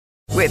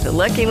With the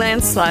Lucky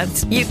Land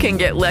Slots, you can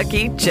get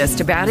lucky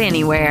just about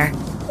anywhere.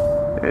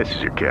 This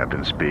is your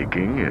captain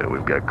speaking.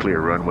 We've got clear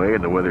runway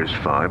and the weather's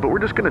fine, but we're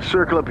just going to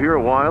circle up here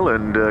a while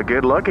and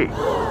get lucky.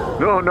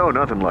 No,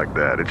 nothing like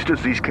that. It's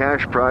just these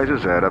cash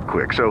prizes add up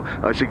quick. So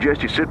I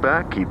suggest you sit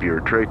back, keep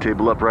your tray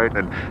table upright,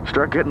 and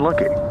start getting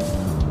lucky.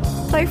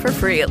 Play for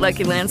free at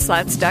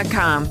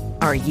LuckyLandSlots.com.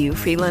 Are you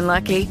feeling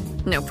lucky?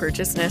 No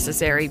purchase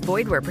necessary.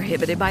 Void where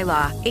prohibited by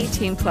law.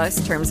 18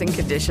 plus terms and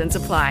conditions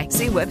apply.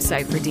 See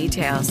website for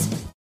details.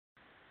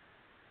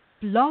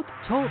 Blog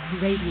Talk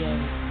Radio.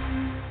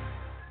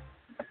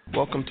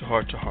 Welcome to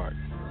Heart,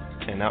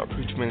 an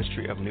outreach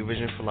ministry of New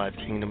Vision for Life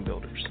Kingdom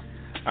Builders.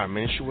 Our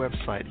ministry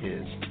website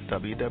is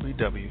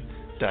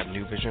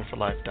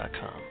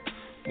www.newvisionforlife.com,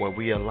 where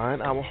we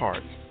align our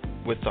heart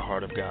with the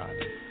heart of God.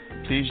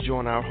 Please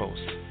join our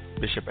host,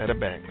 Bishop Etta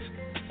Banks,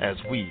 as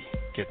we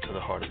get to the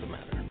heart of the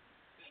matter.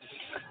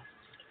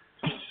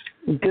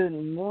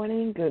 Good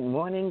morning, good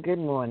morning, good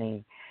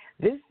morning.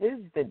 This is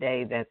the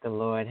day that the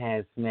Lord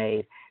has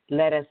made.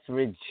 Let us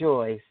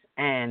rejoice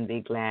and be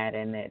glad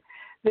in it.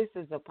 This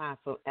is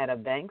Apostle Etta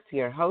Banks,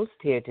 your host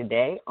here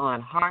today on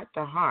Heart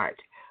to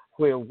Heart,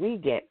 where we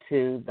get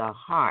to the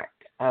heart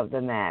of the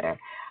matter.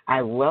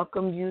 I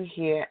welcome you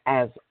here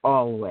as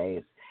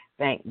always.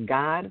 Thank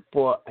God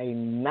for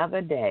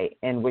another day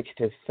in which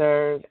to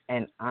serve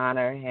and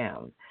honor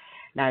Him.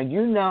 Now,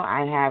 you know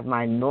I have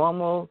my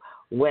normal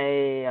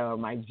way or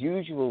my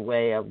usual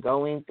way of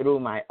going through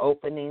my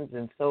openings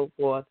and so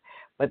forth,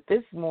 but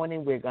this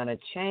morning we're going to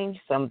change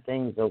some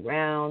things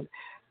around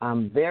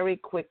very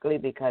quickly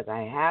because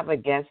I have a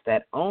guest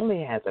that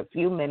only has a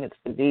few minutes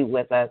to be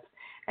with us,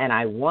 and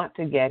I want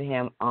to get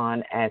him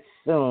on as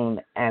soon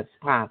as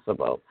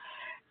possible.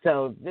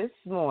 So this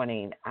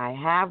morning I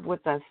have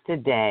with us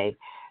today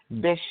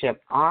Bishop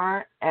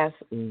R.S.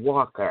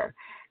 Walker.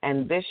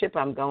 And Bishop,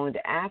 I'm going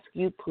to ask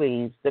you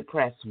please to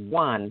press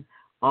 1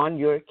 on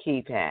your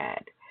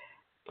keypad.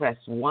 Press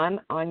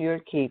 1 on your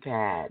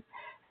keypad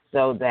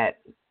so that,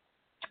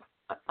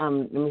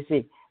 let me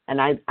see. And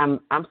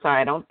I'm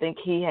sorry, I don't think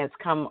he has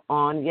come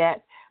on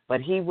yet, but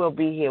he will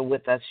be here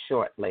with us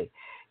shortly.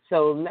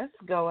 So let's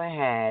go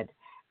ahead,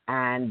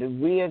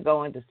 and we are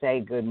going to say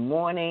good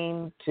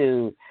morning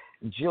to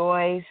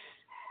Joyce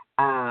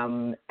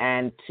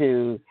and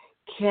to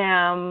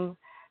Kim,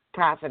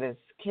 Prophetess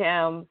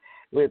Kim.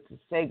 We'll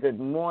say good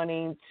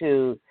morning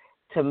to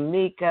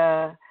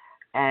Tamika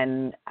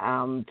and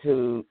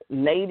to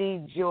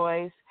Lady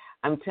Joyce.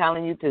 I'm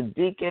telling you, to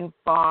Deacon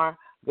Farr,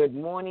 good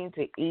morning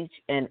to each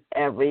and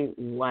every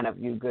one of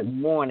you. Good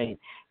morning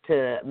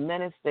to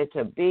Minister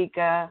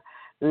Tabika,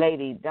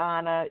 Lady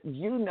Donna.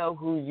 You know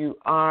who you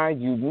are.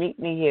 You meet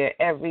me here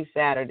every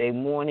Saturday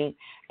morning,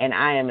 and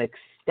I am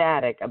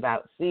ecstatic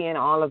about seeing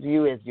all of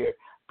you as you're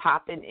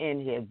popping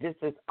in here. This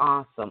is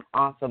awesome,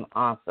 awesome,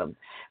 awesome.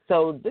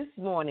 So this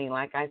morning,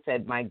 like I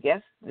said, my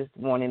guest this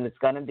morning is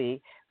going to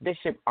be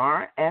Bishop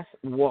R.S.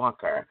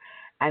 Walker.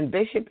 And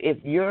Bishop,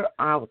 if you're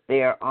out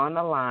there on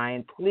the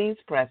line, please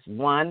press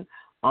 1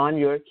 on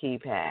your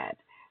keypad.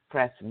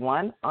 Press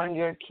 1 on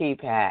your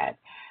keypad.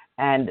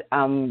 And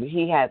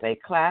he has a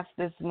class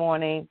this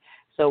morning,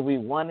 so we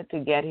wanted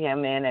to get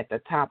him in at the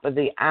top of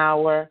the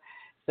hour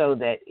so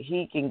that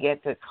he can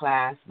get to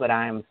class. But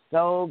I am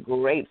so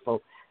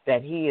grateful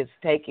that he is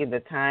taking the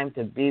time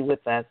to be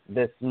with us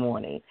this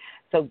morning.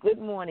 So good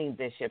morning,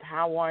 Bishop.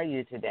 How are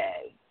you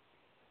today?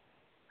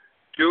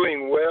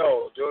 Doing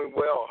well.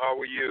 How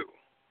are you?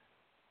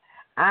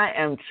 I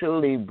am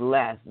truly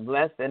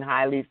blessed and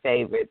highly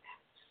favored.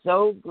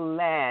 So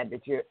glad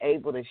that you're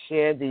able to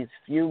share these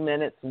few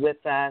minutes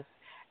with us.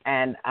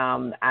 And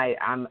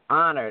I'm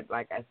honored,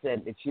 like I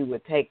said, that you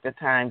would take the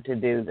time to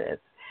do this.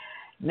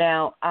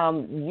 Now,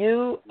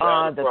 you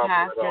are the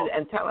pastor,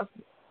 and tell us,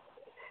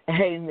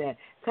 amen.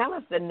 Tell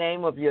us the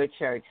name of your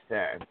church,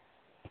 sir.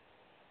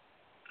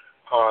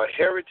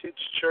 Heritage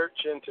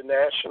Church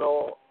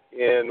International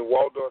in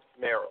Waldorf,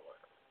 Maryland.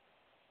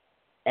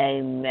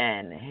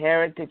 Amen.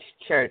 Heritage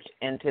Church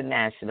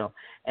International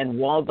in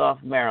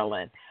Waldorf,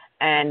 Maryland.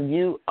 And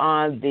you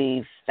are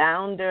the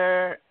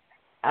founder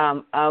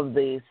of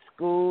the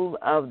School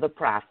of the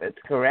Prophets,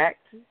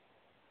 correct?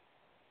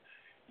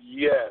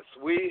 Yes,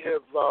 we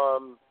have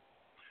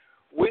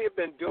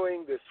been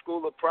doing the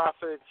School of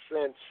Prophets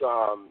since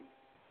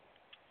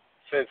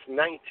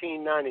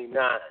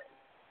 1999.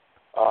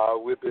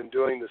 We've been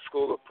doing the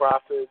School of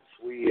Prophets.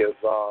 We have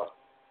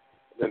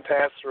been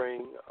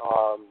pastoring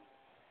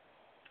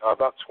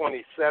about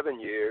 27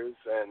 years,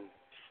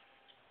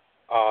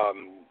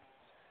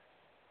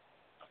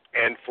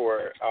 and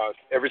for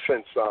ever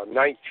since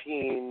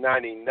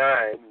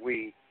 1999,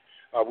 we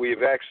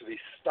have actually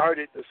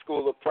started the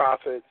School of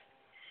Prophets,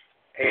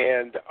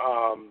 and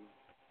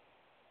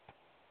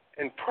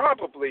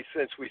probably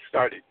since we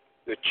started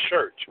the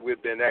church,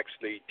 we've been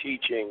actually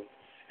teaching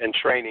and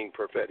training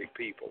prophetic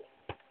people.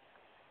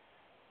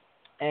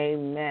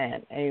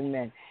 Amen.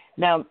 Amen.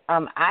 Now,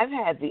 I've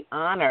had the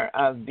honor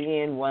of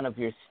being one of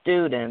your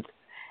students,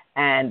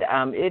 and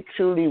it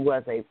truly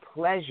was a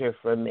pleasure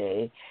for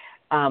me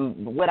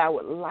What I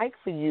would like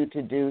for you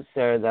to do,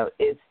 sir, though,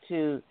 is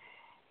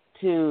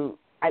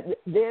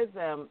there's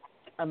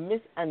a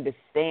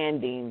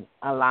misunderstanding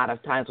a lot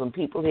of times when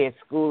people hear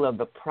School of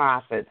the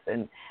Prophets,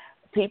 and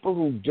people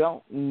who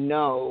don't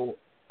know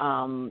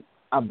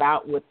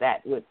about what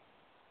that would.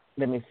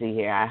 Let me see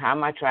here. How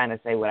am I trying to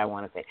say what I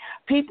want to say?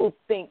 People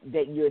think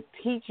that you're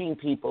teaching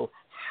people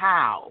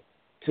how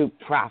to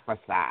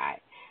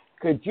prophesy.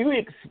 Could you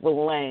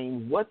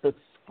explain what the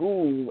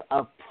School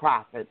of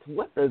Prophets?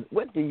 What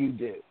do you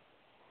do?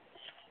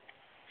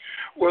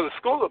 Well, the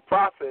School of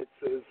Prophets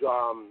is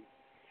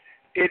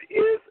it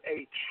is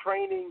a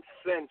training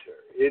center.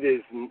 It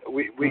is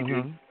we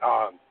do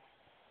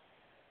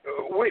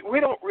we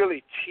don't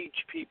really teach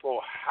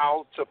people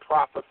how to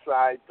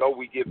prophesy, though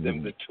we give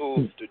them the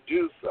tools to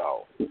do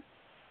so.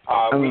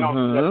 We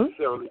don't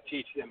necessarily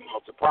teach them how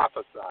to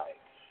prophesy.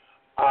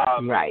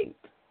 Right.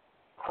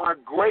 Our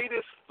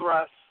greatest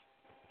thrust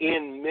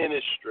in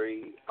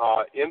ministry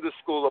in the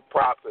School of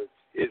Prophets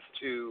is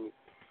to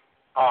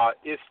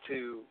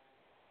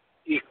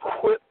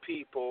equip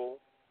people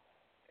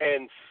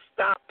and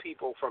stop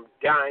people from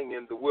dying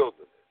in the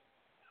wilderness.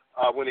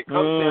 When it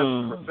comes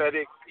down to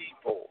prophetic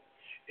people,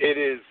 it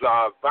is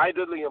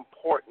vitally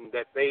important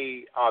that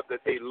they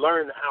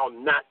learn how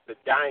not to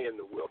die in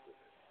the wilderness.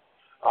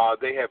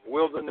 They have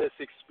wilderness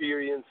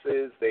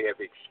experiences. They have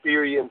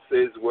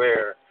experiences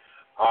where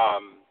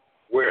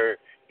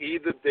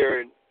either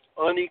they're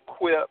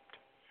unequipped.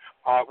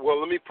 Well,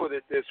 let me put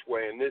it this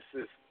way, and this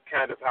is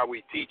kind of how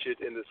we teach it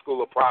in the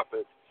School of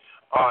Prophets.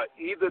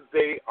 Either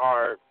they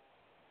are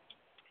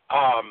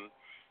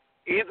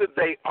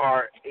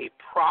a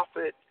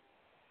prophet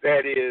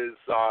that is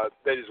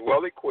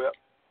well equipped,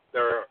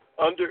 they're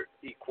under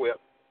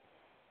equipped,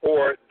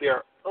 or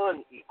they're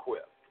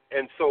unequipped.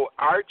 And so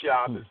our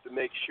job is to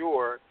make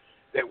sure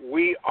that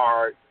we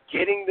are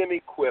getting them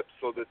equipped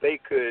so that they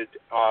could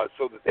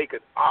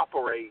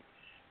operate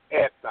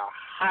at the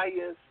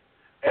highest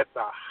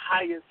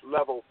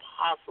level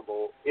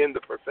possible in the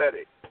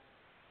prophetic.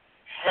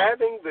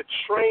 Having the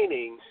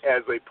training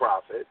as a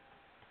prophet,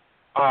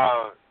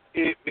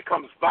 it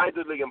becomes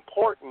vitally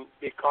important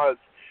because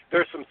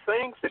there's some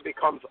things that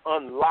becomes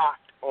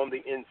unlocked on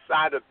the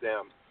inside of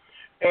them.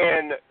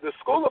 And the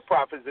School of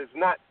Prophets is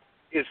not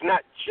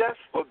just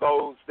for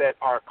those that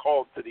are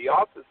called to the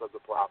office of the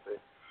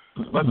prophet,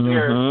 but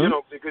they're,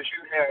 because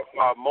you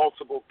have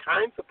multiple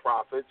kinds of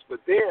prophets, but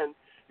then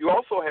you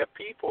also have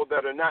people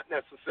that are not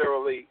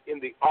necessarily in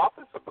the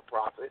office of the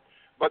prophet,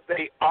 but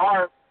they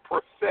are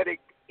prophetic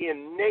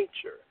in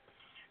nature.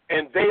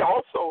 And they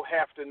also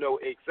have to know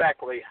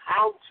exactly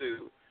how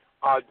to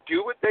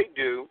do what they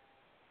do,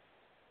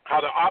 how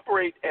to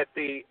operate at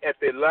the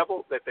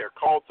level that they're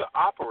called to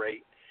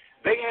operate.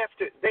 They have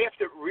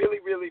to really,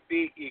 really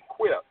be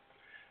equipped.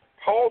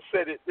 Paul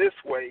said it this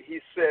way.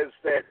 He says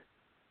that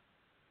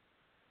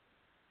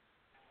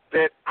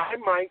I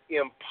might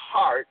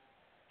impart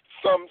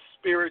some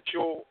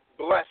spiritual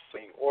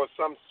blessing or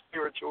some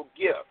spiritual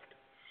gift.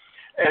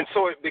 And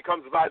so it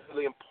becomes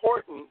vitally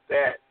important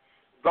that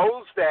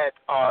those that,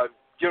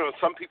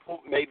 some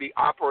people may be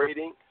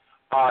operating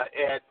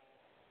at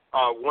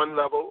one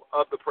level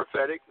of the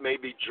prophetic,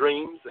 maybe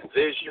dreams and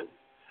visions.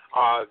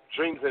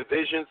 Dreams and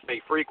visions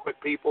may frequent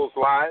people's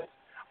lives.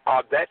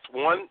 That's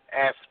one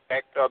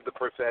aspect of the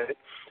prophetic.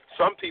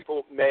 Some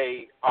people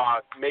may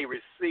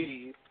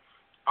receive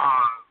a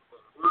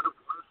word of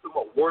wisdom,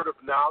 a word of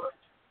knowledge,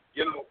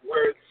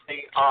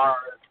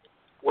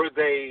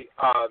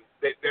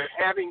 they're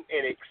having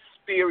an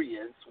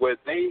experience where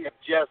they have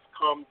just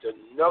come to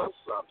know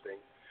something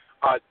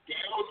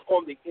down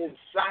on the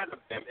inside of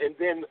them, and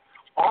then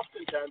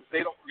oftentimes they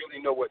don't really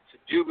know what to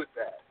do with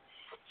that.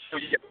 So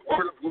you have a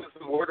word of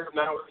wisdom, word of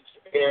knowledge,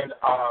 and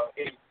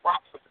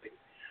prophecy,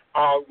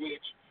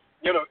 which,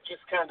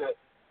 just kind of,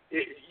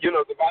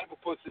 the Bible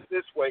puts it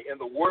this way, and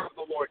the word of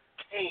the Lord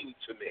came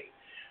to me.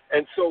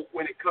 And so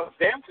when it comes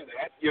down to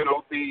that,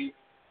 these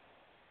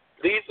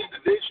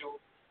individuals,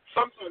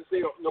 sometimes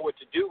they don't know what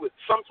to do with.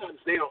 Sometimes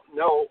they don't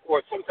know,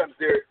 or sometimes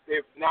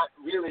they've not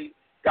really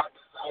got the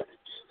desire to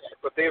do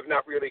that, but they have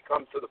not really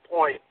come to the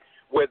point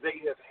where they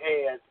have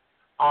had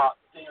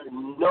their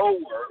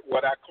knower,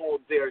 what I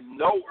call their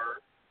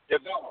knower,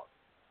 developed.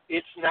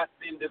 It's not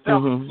been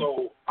developed.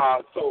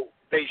 So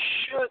they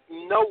should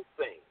know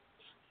things.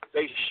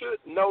 They should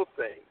know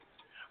things.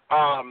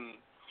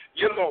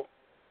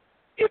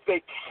 If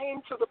they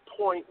came to the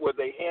point where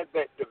they had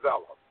that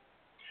developed,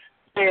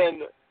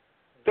 then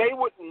they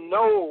would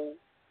know,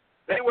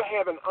 they would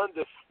have an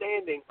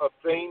understanding of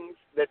things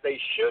that they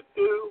should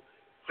do,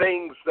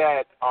 things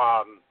that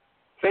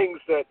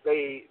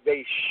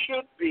they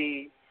should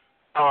be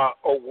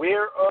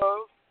aware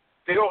of.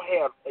 They'll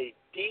have a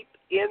deep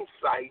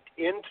insight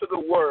into the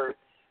Word,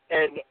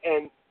 and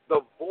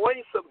the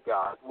voice of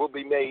God will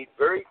be made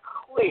very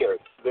clear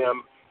to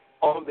them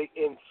on the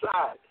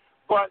inside.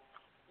 But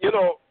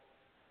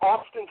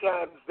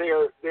oftentimes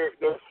they're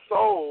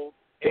sold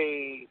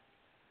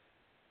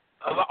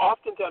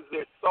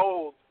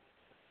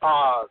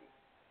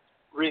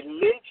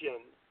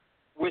religion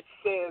which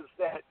says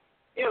that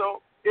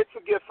it's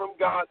a gift from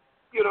God.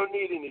 You don't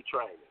need any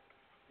training.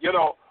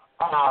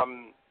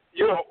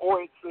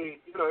 Or it's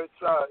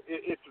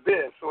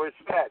this or it's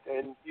that,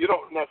 and you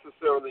don't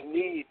necessarily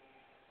need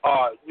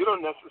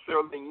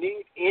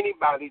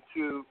anybody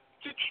to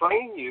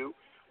train you.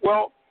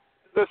 Well,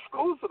 the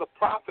schools of the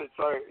prophets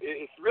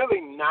it's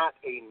really not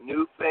a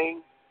new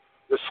thing.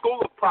 The school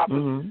of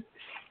prophets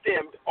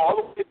stemmed all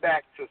the way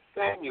back to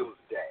Samuel's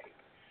day.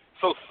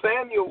 So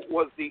Samuel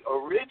was the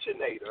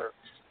originator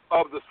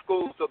of the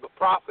schools of the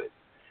prophets.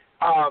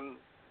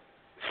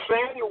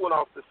 Samuel went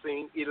off the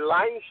scene.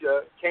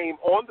 Elijah came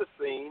on the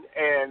scene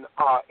and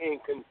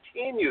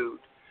continued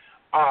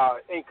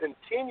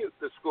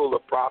the school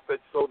of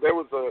prophets. So there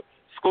was a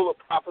school of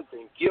prophets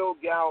in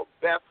Gilgal,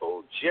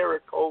 Bethel,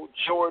 Jericho,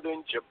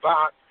 Jordan,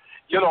 Jabbok.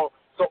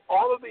 So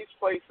all of these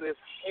places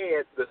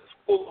had the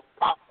school of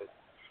prophets.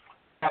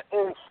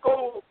 And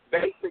school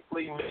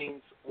basically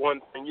means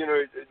one thing.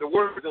 The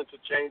word is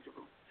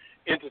interchangeable.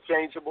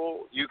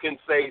 You can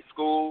say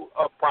school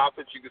of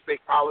prophets. You can say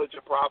college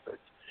of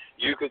prophets.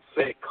 You could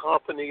say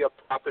company of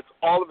prophets.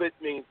 All of it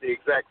means the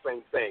exact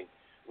same thing,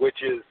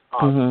 which is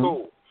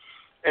school.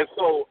 And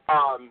so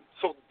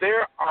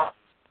there are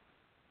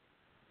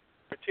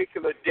a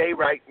particular day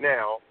right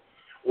now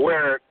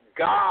where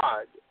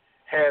God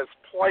has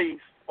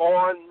placed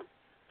an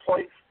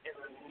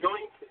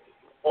anointing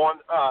on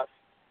us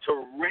to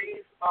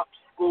raise up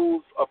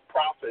schools of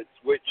prophets,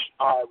 which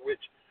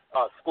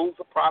schools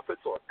of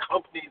prophets or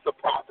companies of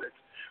prophets,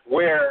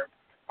 where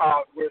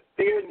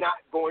they're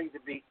not going to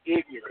be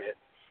ignorant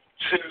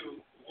to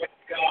what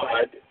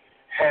God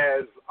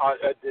has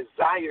a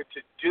desire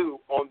to do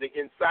on the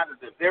inside of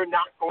them. They're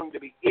not going to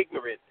be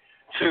ignorant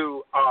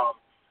to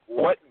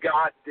what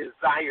God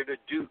desired to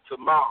do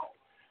tomorrow.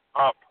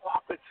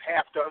 Prophets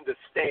have to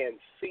understand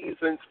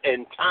seasons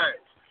and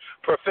times.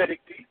 Prophetic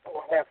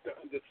people have to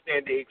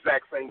understand the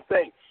exact same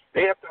thing.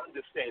 They have to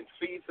understand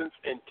seasons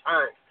and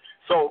times.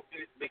 So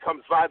it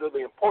becomes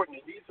vitally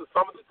important. And these are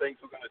some of the things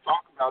we're going to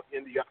talk about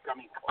in the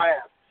upcoming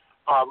class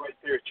right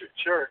there at your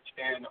church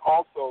and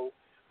also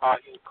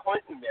in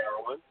Clinton,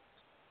 Maryland.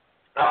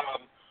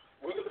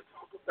 We're going to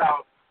talk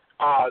about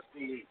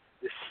the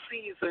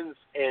seasons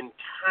and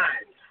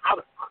times, how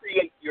to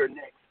create your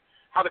next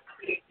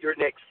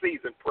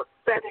season.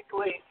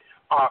 Prophetically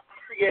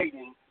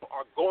creating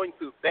or going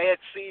through bad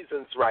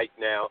seasons right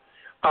now.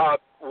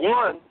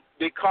 One,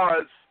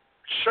 because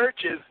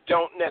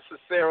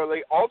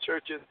all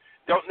churches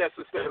don't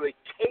necessarily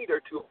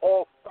cater to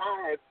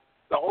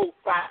the whole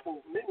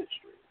fivefold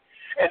ministry.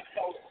 And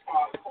so,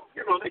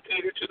 they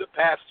cater to the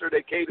pastor,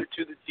 they cater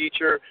to the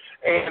teacher,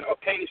 and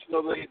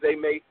occasionally they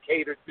may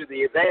cater to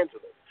the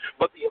evangelist.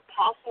 But the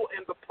apostle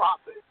and the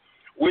prophet,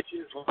 which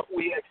is what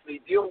we actually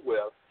deal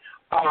with,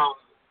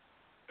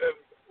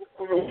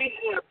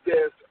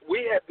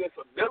 we have this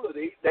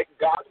ability that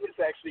God has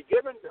actually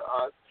given to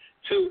us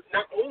to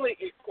not only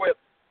equip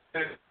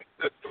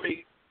the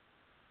three.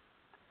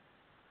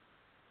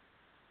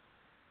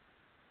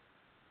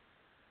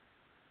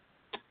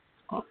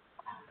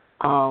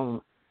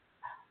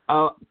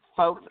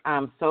 Folks,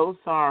 I'm so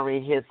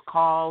sorry. His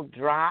call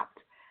dropped.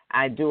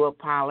 I do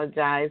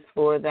apologize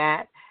for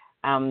that.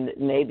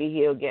 Maybe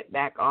he'll get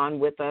back on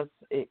with us.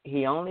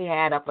 He only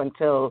had up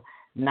until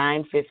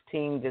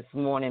 9:15 this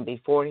morning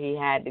before he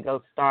had to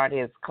go start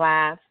his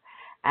class.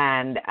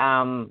 And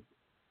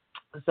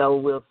so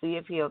we'll see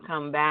if he'll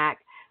come back.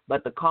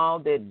 But the call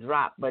did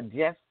drop. But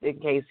just in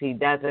case he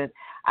doesn't,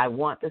 I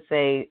want to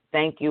say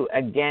thank you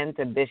again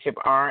to Bishop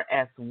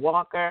R.S.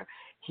 Walker.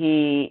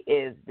 He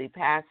is the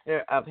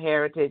pastor of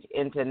Heritage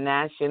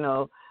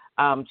International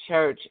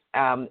Church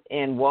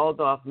in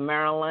Waldorf,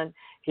 Maryland.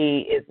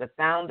 He is the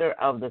founder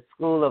of the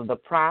School of the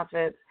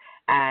Prophets,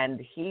 and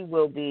he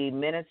will be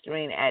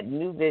ministering at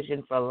New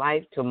Vision for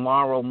Life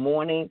tomorrow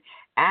morning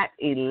at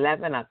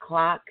 11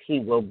 o'clock. He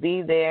will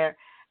be there.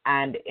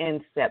 And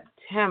in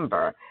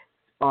September,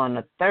 on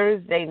a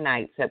Thursday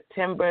night,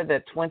 September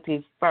the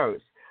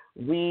 21st,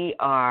 we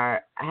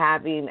are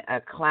having a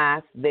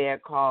class there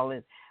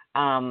called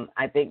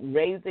I think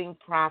Raising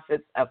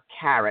Prophets of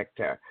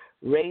Character.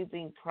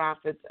 Raising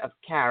Prophets of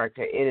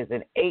Character. It is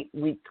an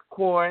 8-week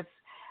course,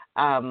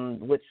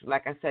 which,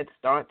 like I said,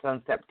 starts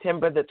on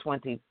September the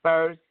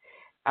 21st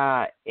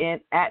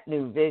at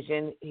New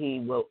Vision. He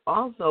will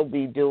also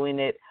be doing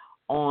it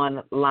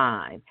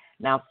online.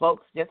 Now,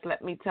 folks, just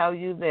let me tell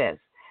you this.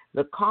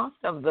 The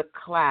cost of the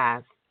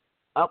class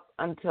up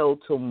until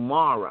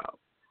tomorrow,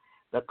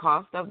 the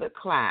cost of the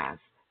class,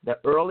 the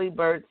early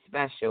bird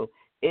special,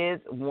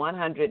 is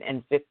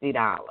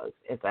 $150.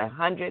 It's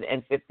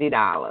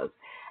 $150.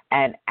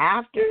 And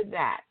after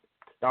that,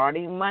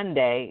 starting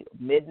Monday,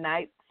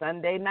 midnight,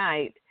 Sunday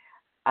night,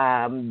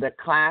 the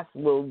class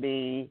will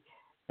be,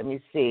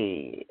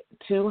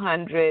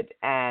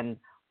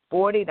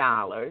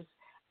 $240,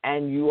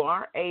 and you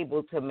are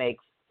able to make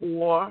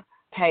 4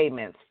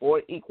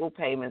 equal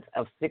payments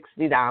of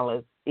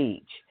 $60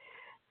 each.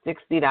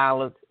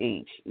 $60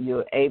 each.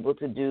 You're able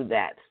to do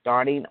that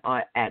starting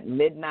at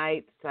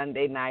midnight,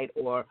 Sunday night,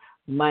 or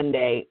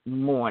Monday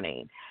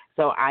morning.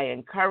 So I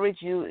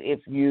encourage you,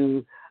 if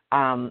you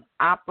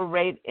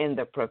operate in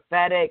the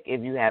prophetic,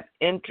 if you have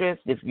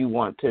interest, if you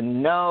want to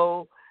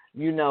know,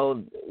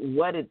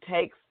 what it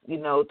takes,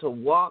 to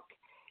walk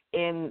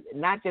in,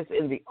 not just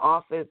in the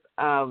office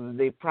of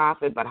the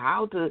prophet, but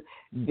how to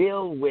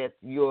deal with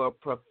your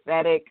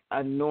prophetic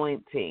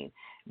anointing,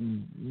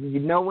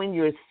 knowing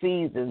your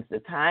seasons, the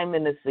time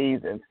in the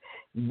seasons.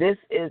 This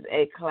is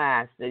a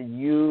class that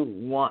you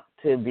want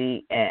to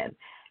be in.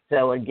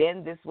 So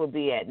again, this will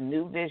be at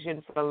New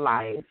Vision for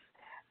Life,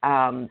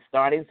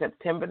 starting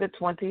September the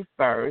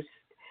 21st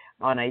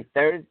on a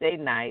Thursday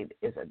night.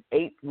 It's an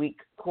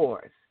 8-week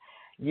course.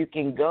 You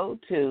can go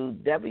to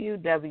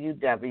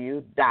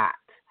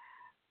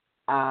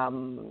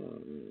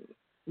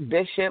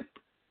Bishop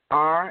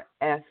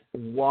R.S.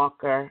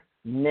 Walker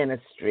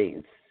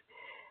Ministries.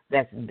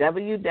 That's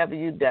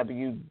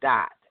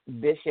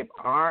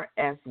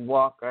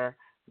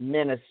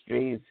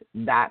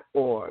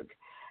www.bishoprswalkerministries.org.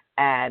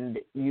 And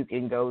you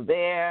can go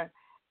there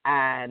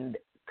and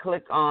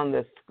click on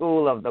the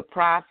School of the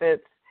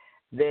Prophets,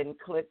 then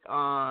click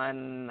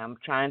on, I'm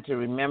trying to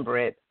remember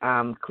it,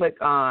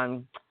 click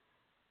on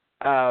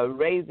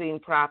Raising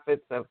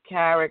Prophets of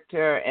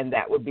Character, and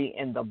that would be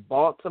in the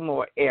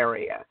Baltimore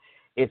area.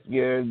 If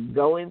you're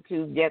going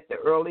to get the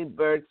early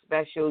bird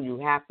special, you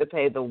have to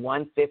pay the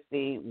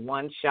 $150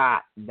 one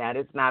shot. That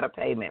is not a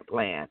payment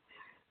plan.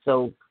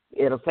 So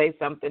it'll say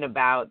something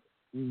about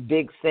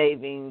big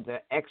savings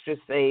or extra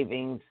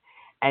savings,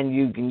 and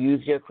you can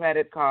use your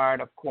credit card,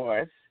 of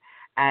course,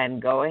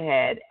 and go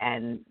ahead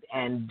and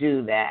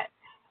do that.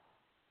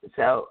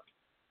 So,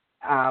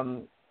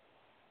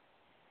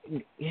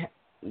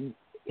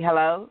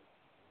 hello?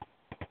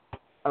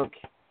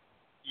 Okay.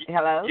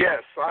 Hello?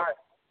 Yes,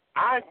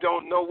 I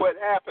don't know what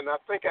happened. I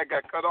think I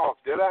got cut off.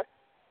 Did I?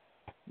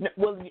 No,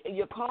 well,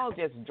 your call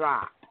just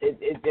dropped.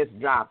 It just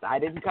dropped. I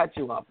didn't cut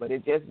you off, but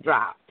it just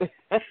dropped.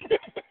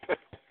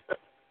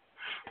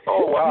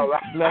 Oh, wow.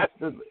 I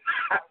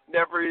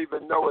never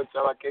even know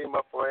until I came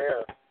up for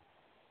air.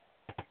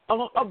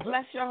 Oh,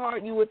 bless your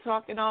heart. You were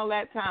talking all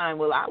that time.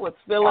 Well, I was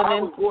filling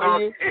in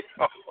for you.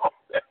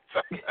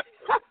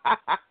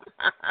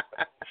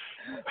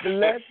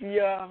 Bless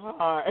your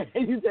heart.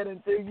 You said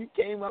until you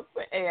came up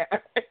for air.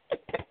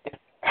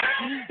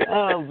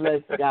 Oh,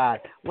 bless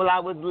God. Well, I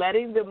was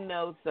letting them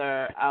know,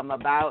 sir,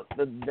 about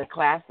the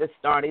class that's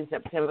starting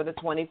September the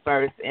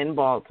 21st in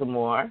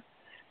Baltimore.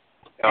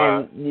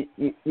 And,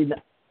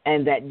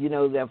 and that,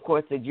 that, of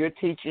course, that you're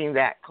teaching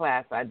that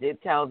class. I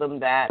did tell them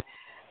that.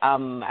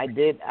 I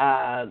did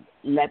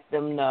let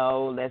them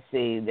know, let's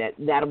see,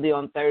 that'll be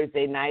on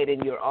Thursday night,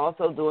 and you're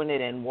also doing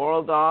it in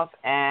Waldorf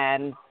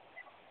and,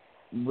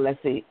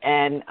 let's see,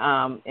 and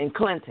in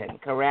Clinton,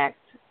 correct?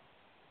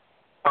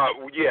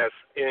 Yes.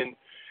 In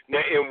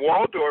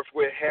Waldorf,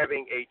 we're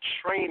having a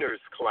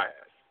trainer's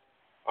class.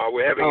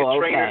 We're having a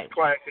trainer's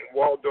class in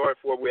Waldorf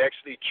where we're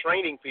actually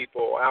training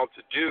people how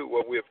to do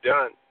what we've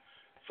done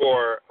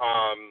for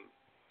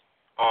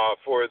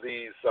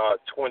these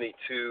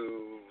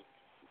 22,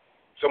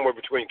 somewhere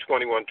between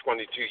 21,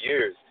 22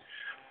 years.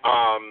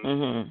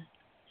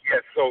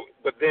 Yes. So,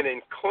 but then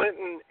in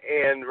Clinton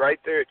and right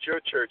there at your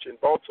church in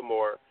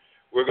Baltimore,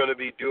 we're going to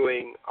be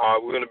doing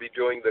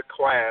the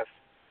class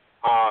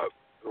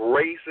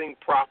Raising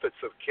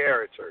Prophets of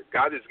Character.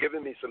 God has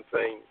given me some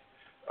things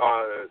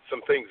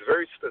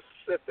very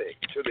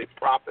specific to the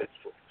prophets,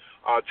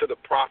 to the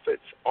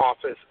prophet's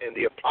office and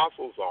the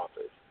apostle's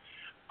office.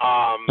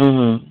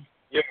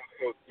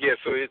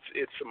 So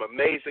it's some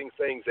amazing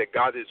things that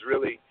God has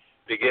really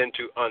begun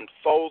to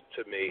unfold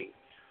to me.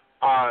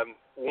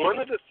 One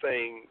of the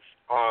things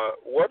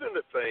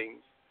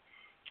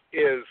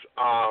is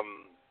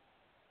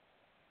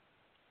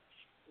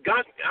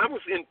God. I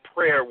was in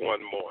prayer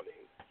one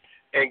morning,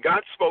 and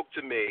God spoke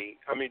to me.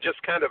 I mean,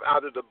 just kind of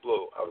out of the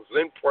blue. I was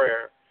in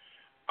prayer.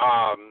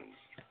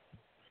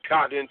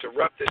 God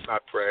interrupted my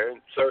prayer,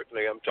 and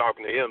certainly I'm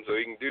talking to Him, so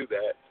He can do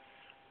that.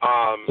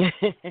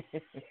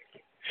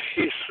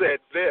 He said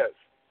this.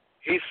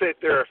 He said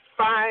there are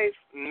 5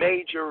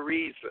 major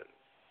reasons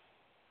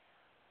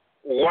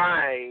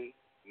why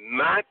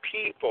my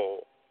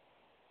people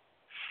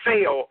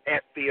fail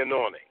at the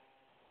anointing.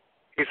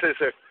 He says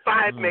there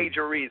are 5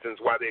 major reasons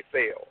why they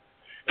fail.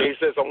 And he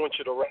says, I want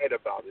you to write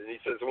about it. And he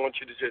says, I want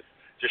you to just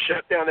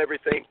shut down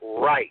everything,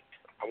 write.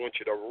 I want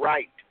you to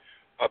write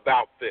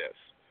about this.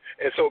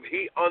 And so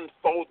he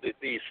unfolded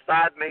these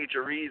 5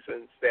 major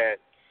reasons that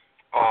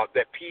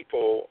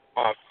people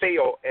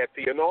fail at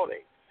the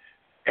anointing.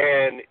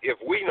 And if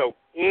we know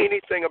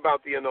anything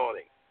about the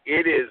anointing,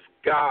 it is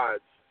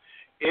God's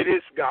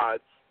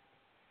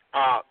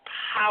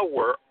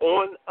power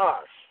on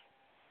us.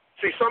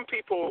 See, some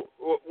people,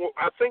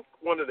 I think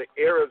one of the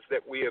errors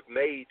that we have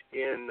made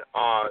in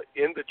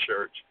the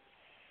church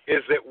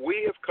is that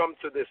we have come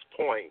to this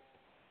point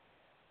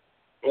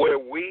where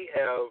we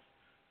have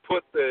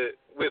put the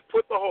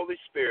Holy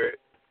Spirit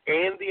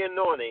and the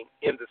anointing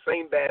in the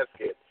same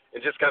basket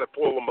and just kind of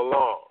pull them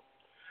along.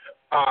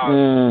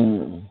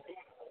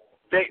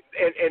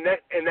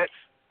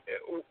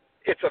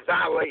 It's a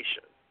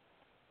violation.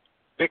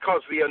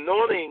 the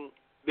anointing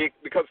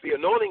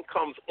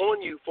comes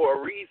on you for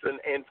a reason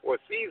and for a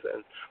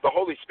season. The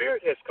Holy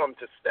Spirit has come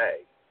to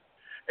stay.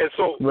 And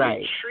so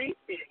we treat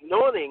the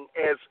anointing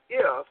as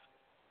if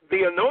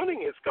the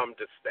anointing has come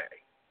to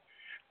stay.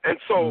 And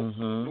so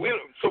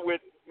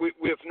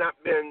we've not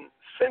been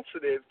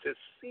sensitive to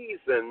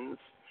seasons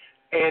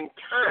and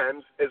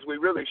times as we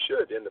really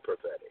should in the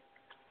prophetic.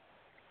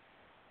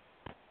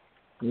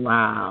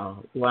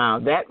 Wow.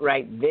 That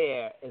right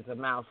there is a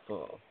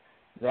mouthful.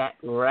 That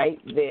right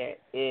there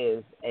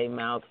is a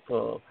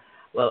mouthful.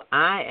 Well,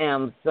 I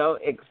am so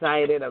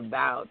excited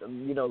about,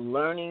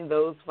 learning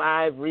those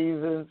 5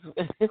 reasons,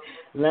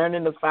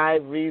 learning the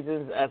 5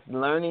 reasons, us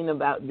learning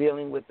about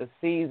dealing with the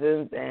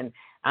seasons, and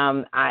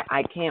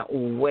I can't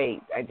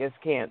wait. I just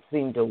can't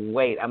seem to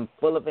wait. I'm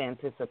full of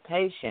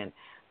anticipation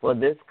for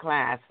this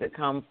class to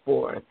come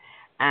forth.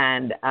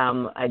 And,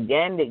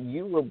 again, that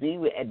you will be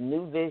at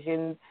New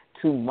Vision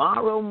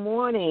tomorrow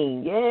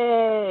morning.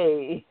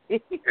 Yay!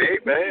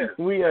 Amen.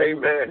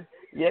 Amen.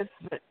 Yes,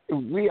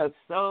 we are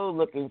so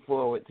looking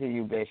forward to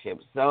you, Bishop,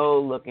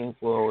 so looking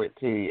forward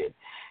to you.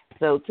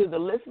 So to the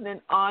listening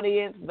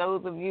audience,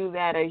 those of you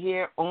that are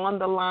here on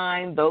the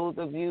line, those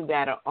of you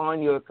that are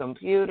on your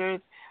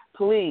computers,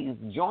 please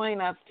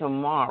join us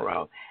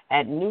tomorrow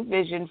at New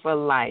Vision for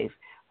Life,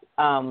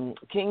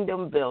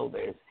 Kingdom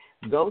Builders.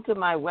 Go to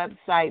my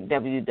website,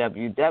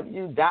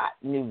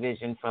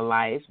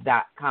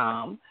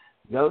 www.newvisionforlife.com.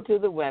 Go to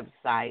the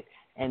website,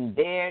 and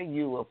there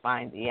you will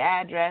find the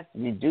address.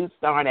 We do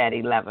start at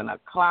 11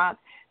 o'clock.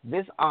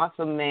 This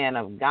awesome man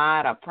of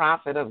God, a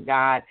prophet of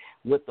God,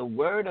 with the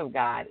word of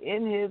God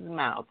in his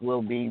mouth,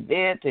 will be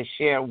there to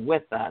share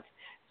with us.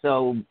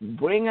 So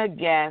bring a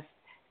guest,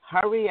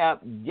 hurry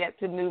up, get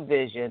to New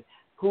Vision.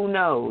 Who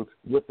knows,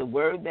 with the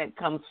word that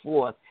comes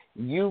forth,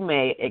 you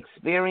may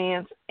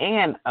experience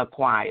and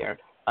acquire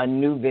a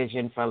new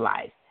vision for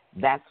life.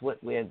 That's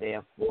what we're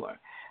there for.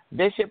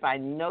 Bishop, I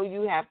know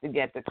you have to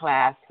get to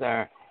class,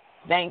 sir.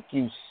 Thank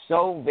you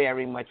so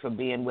very much for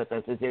being with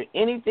us. Is there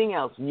anything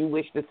else you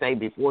wish to say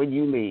before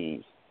you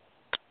leave?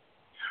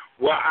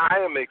 Well, I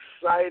am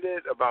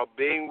excited about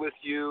being with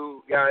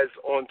you guys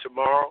on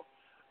tomorrow.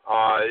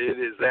 It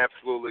is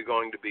absolutely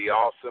going to be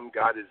awesome.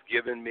 God has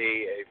given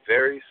me a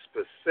very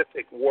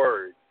specific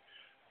word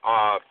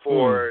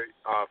for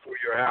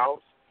your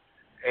house,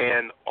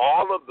 and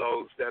all of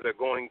those that are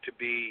going to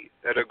be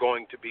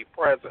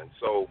present.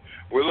 So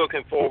we're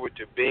looking forward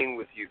to being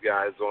with you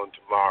guys on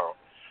tomorrow,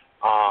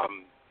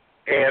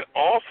 and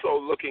also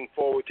looking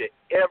forward to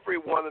every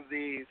one of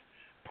the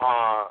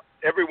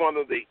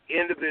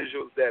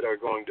individuals that are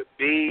going to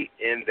be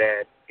in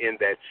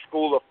that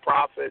school of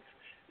prophets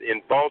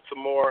in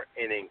Baltimore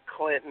and in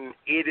Clinton.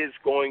 It is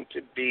going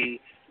to be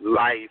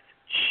life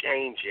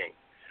changing.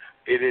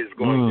 It is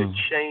going to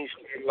change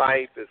their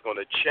life. It's going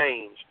to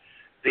change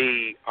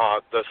the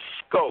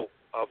scope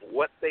of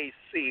what they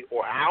see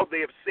or how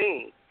they have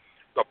seen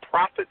the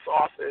prophet's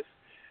office,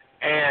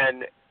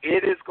 and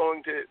it is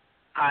going to,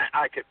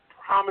 I could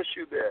promise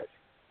you this,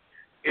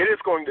 it is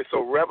going to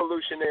so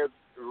revolutionize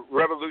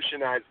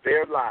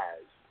their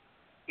lives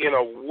in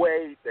a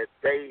way that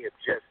they have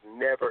just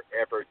never,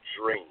 ever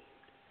dreamed.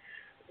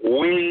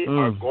 We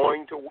are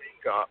going to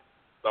wake up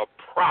the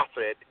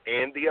prophet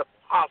and the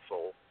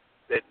apostle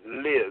that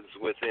lives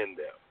within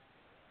them.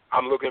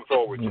 I'm looking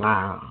forward to it.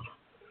 Wow.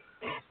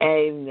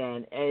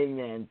 Amen.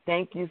 Amen.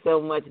 Thank you so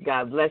much.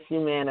 God bless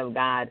you, man of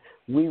God.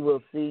 We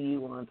will see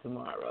you on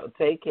tomorrow.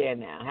 Take care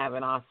now. Have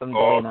an awesome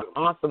day and an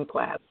awesome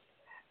class.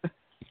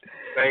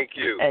 Thank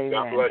you. Amen.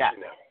 God bless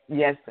you now.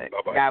 Yes, sir.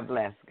 Bye-bye. God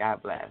bless.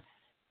 God bless.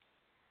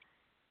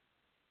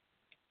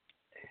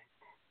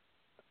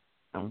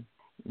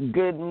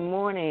 Good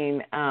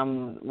morning,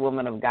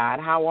 woman of God.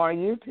 How are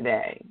you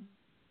today?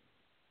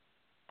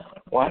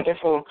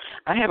 Wonderful.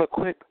 I have a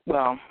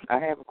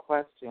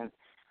question.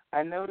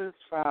 I noticed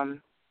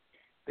from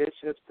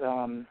Bishop's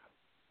from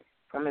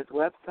his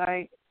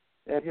website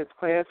that his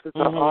classes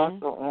are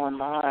also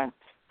online.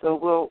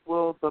 So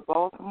will the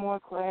Baltimore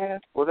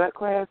class, will that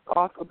class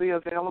also be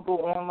available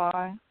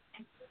online?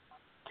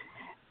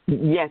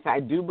 Yes, I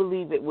do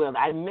believe it will.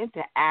 I meant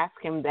to ask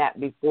him that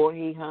before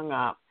he hung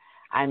up.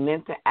 I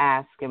meant to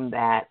ask him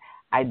that.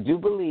 I do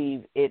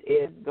believe it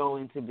is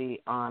going to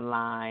be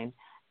online.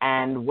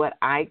 And what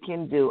I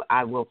can do,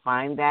 I will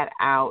find that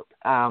out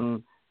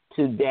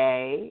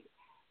today.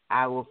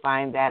 I will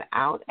find that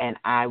out, and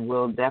I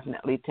will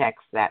definitely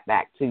text that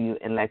back to you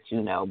and let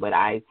you know. But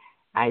I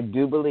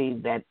do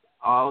believe that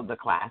all of the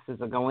classes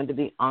are going to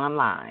be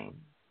online.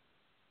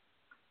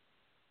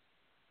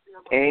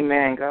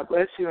 Amen. God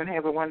bless you and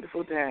have a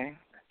wonderful day.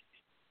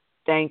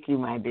 Thank you,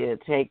 my dear.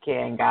 Take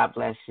care, and God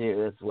bless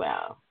you as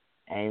well.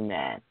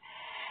 Amen.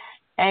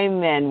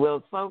 Amen.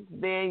 Well, folks,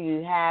 there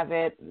you have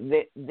it.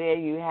 There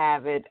you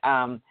have it.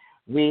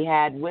 We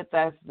had with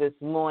us this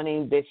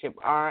morning Bishop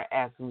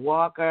R.S.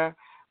 Walker.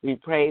 We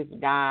praise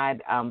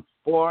God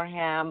for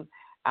him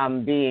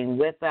being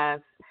with us.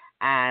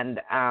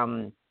 And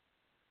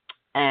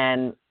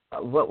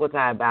what was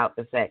I about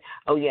to say?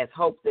 Oh, yes,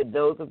 hope that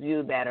those of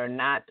you that are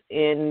not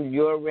in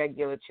your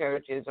regular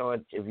churches, or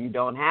if you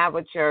don't have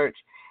a church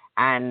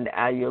and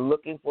you're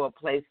looking for a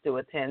place to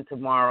attend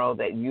tomorrow,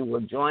 that you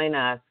will join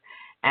us.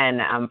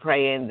 And I'm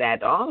praying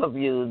that all of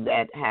you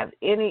that have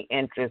any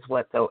interest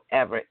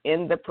whatsoever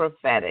in the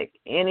prophetic,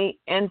 any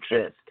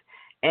interest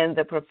in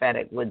the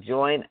prophetic, would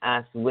join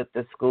us with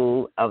the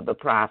School of the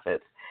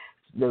Prophets,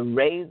 the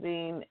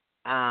Raising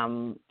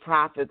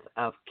Prophets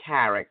of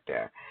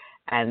Character.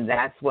 And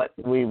that's what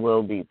we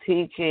will be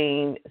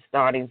teaching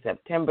starting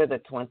September the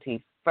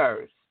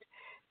 21st.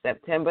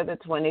 September the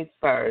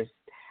 21st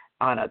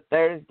on a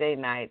Thursday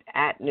night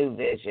at New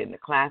Vision. The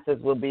classes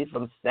will be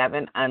from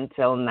 7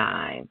 until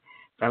 9.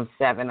 From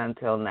 7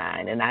 until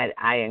 9. And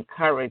I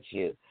encourage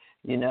you,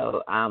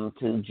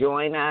 to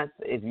join us.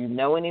 If you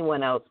know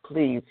anyone else,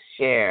 please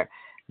share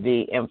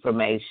the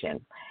information.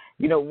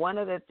 One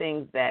of the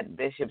things that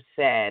Bishop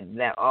said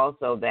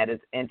that is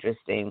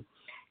interesting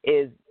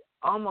is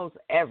almost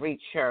every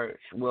church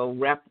will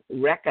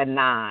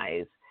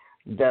recognize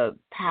the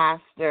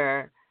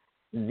pastor,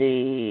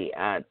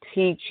 the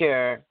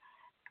teacher,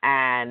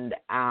 and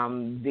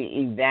the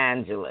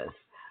evangelist.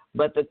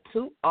 But the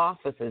two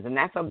offices, and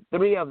that's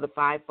 3 of the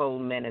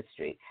fivefold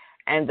ministry,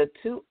 and the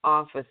 2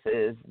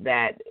 offices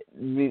that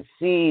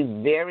receive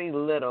very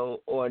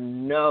little or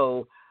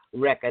no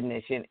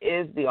recognition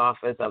is the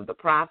office of the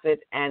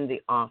prophet and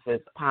the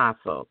office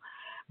apostle.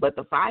 But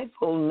the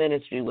fivefold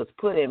ministry was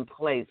put in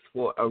place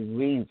for a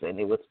reason.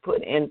 It was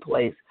put in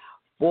place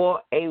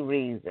for a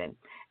reason.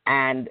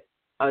 And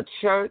a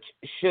church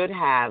should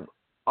have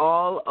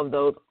all of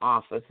those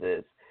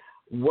offices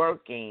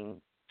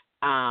working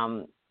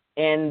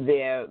in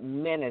their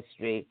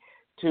ministry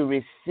to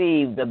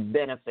receive the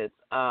benefits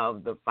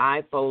of the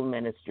fivefold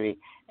ministry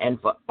and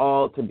for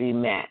all to be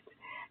met.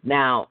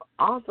 Now,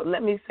 also,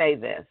 let me say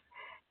this.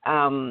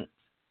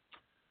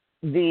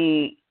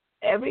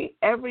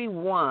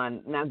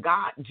 Everyone, now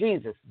God,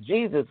 Jesus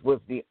was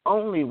the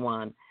only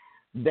one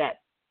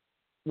that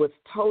was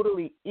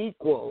totally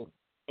equal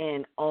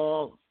in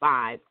all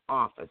 5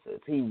 offices.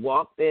 He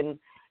walked in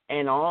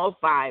all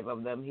 5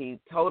 of them. He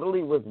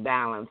totally was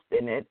balanced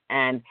in it,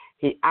 and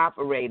he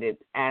operated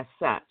as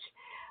such.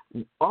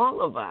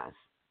 All of us,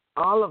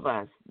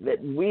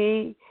 that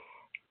we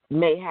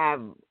may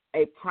have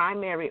a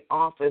primary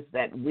office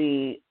that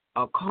we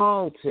are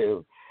called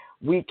to,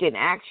 we can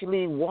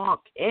actually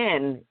walk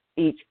in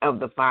each of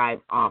the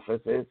 5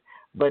 offices,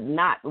 but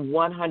not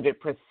 100%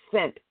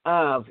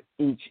 of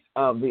each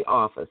of the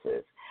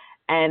offices.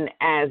 And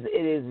as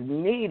it is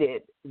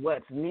needed,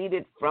 what's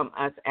needed from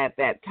us at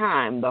that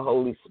time, the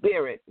Holy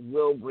Spirit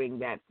will bring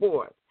that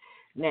forth.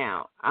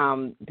 Now,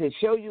 to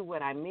show you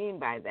what I mean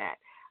by that,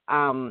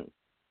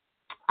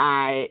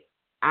 I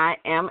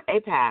am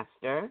a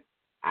pastor.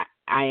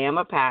 I am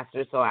a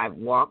pastor, so I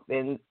walk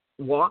in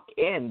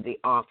the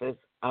office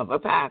of a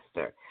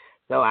pastor.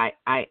 So I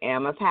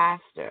am a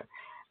pastor.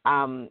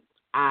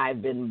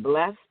 I've been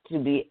blessed to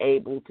be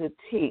able to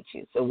teach.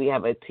 So we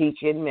have a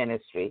teaching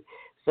ministry.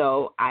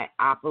 So I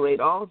operate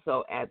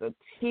also as a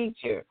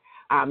teacher.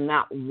 I'm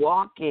not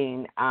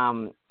walking,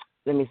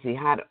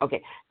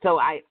 so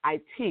I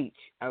teach,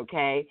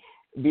 okay?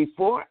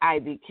 Before I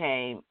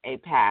became a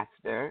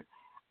pastor,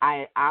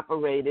 I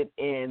operated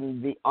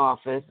in the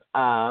office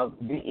of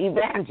the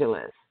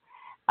evangelist.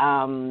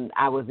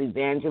 I was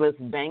Evangelist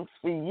Banks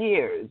for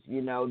years.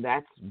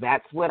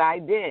 That's what I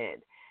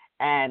did.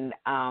 And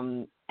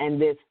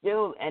there's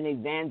still an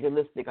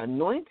evangelistic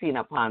anointing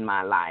upon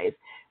my life.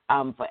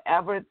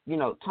 Forever,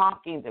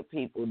 talking to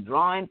people,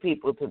 drawing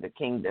people to the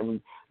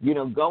kingdom,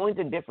 going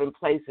to different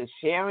places,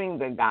 sharing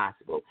the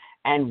gospel.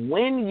 And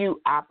when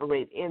you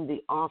operate in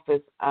the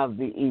office of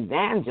the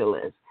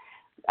evangelist,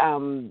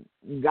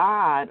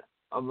 God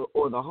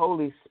or the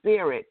Holy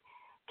Spirit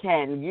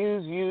can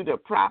use you to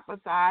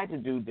prophesy, to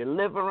do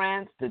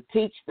deliverance, to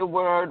teach the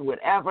word,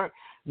 whatever.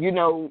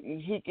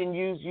 He can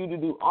use you to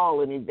do all.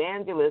 An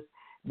evangelist,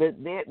 but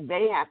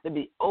they have to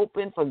be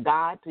open for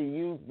God to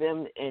use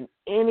them in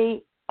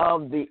any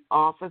of the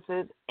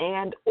offices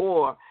and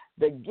or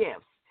the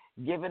gifts,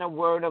 giving a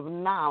word of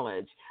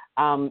knowledge,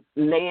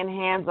 laying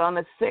hands on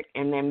the sick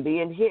and them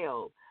being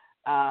healed,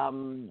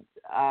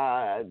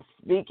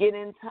 speaking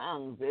in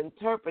tongues,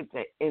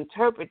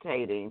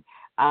 interpreting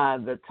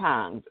the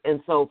tongues, and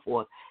so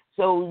forth.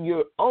 So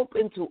you're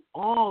open to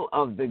all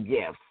of the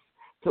gifts,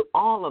 to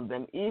all of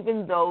them,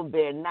 even though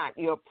they're not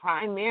your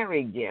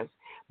primary gifts.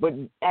 But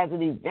as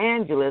an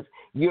evangelist,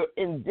 you're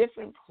in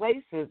different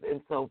places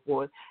and so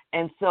forth.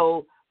 And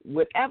so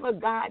whatever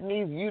God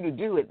needs you to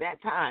do at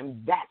that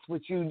time, that's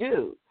what you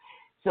do.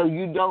 So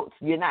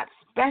you're not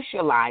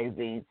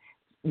specializing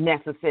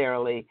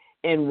necessarily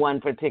in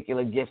one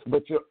particular gift,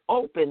 but you're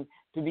open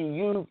to be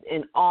used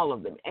in all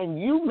of them.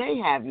 And you may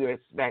have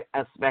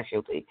a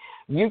specialty.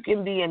 You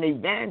can be an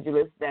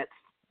evangelist that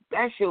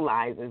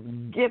specializes,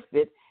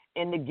 gifted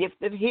in the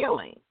gift of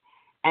healing.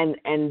 And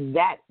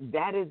that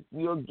is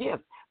your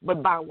gift.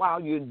 But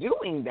while you're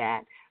doing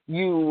that,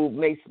 you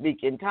may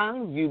speak in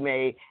tongues, you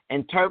may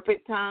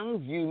interpret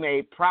tongues, you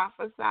may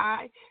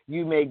prophesy,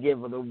 you may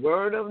give the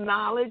word of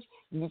knowledge.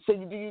 So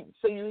you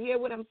hear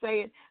what I'm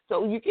saying?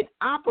 So you can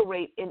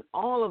operate in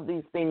all of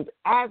these things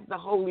as the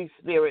Holy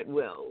Spirit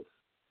wills.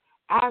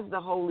 As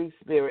the Holy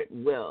Spirit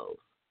wills.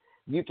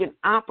 You can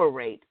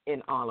operate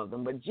in all of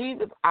them. But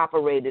Jesus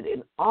operated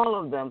in all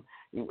of them.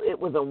 It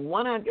was a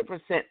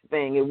 100%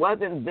 thing. It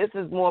wasn't this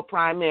is more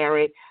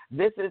primary,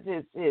 this is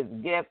his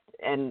gift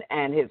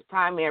and his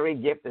primary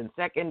gift and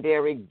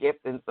secondary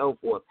gift and so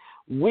forth.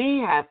 We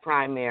have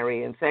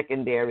primary and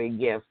secondary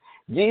gifts.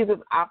 Jesus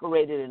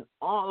operated in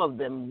all of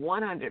them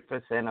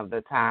 100% of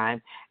the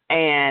time,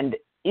 and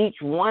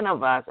each one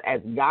of us,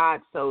 as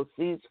God so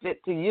sees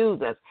fit to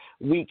use us,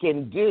 we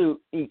can do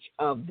each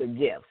of the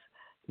gifts.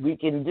 We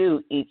can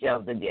do each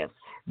of the gifts.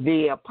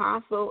 The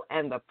apostle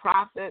and the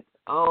prophet,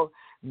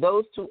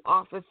 those two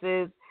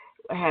offices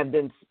have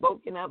been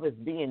spoken of as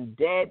being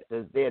dead.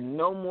 There are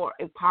no more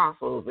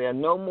apostles. There are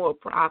no more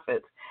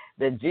prophets.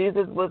 That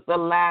Jesus was the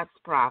last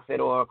prophet,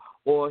 or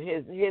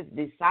his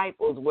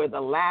disciples were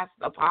the last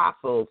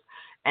apostles,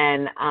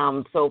 and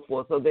so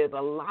forth. So there's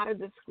a lot of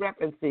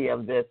discrepancy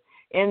of this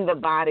in the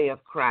body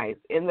of Christ,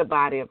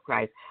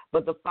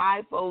 But the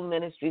fivefold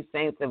ministry,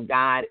 saints of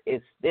God,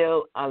 is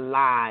still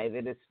alive.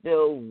 It is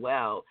still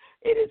well.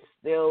 It is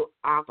still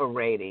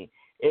operating.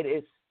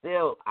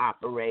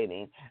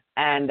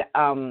 And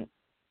I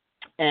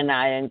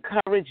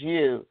encourage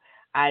you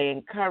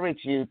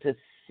to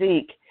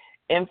seek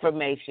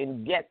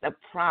information, get the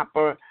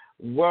proper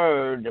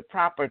word, the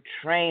proper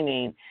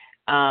training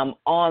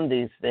on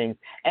these things.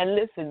 And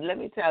listen, let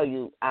me tell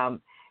you,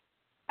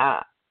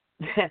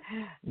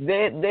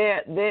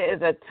 there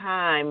is a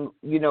time,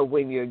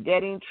 when you're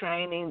getting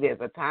training, there's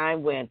a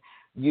time when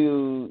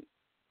you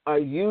are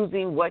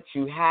using what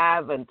you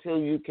have until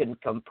you can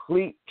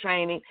complete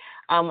training.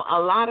 A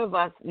lot of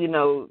us,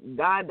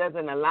 God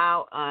doesn't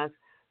allow us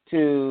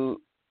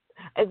to,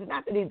 it's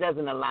not that he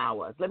doesn't allow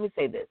us. Let me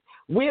say this.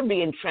 We're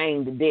being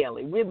trained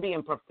daily. We're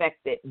being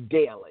perfected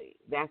daily.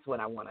 That's what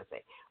I want to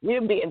say.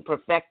 We're being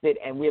perfected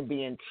and we're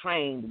being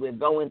trained. We're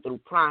going through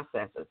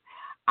processes.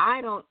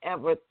 I don't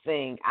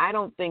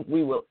think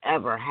we will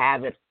ever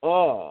have it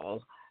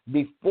all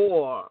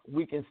before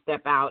we can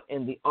step out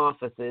in the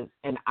offices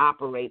and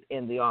operate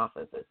in the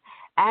offices.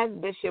 As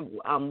Bishop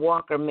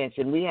Walker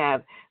mentioned, we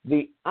have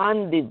the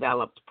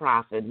undeveloped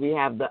prophet, we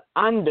have the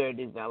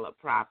underdeveloped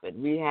prophet,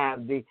 we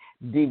have the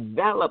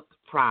developed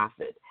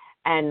prophet.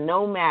 And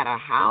no matter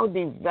how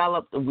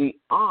developed we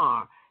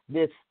are,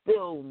 there's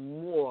still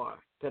more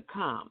to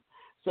come.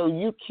 So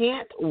you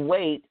can't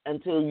wait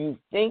until you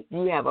think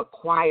you have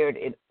acquired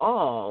it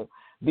all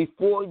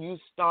before you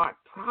start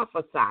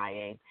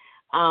prophesying.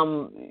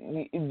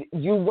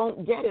 You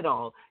won't get it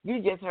all. You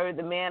just heard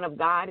the man of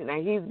God, and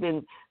he's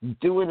been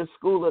doing the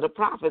school of the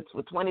prophets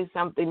for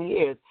 20-something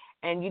years.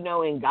 And,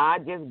 and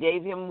God just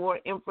gave him more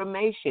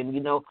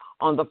information,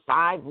 on the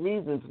 5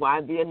 reasons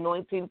why the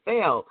anointing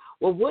fell.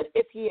 Well, what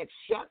if he had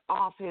shut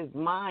off his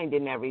mind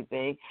and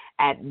everything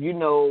at,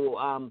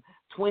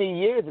 20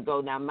 years ago?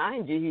 Now,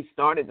 mind you, he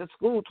started the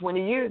school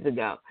 20 years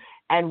ago.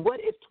 And what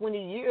if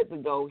 20 years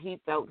ago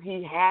he felt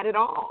he had it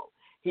all?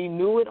 He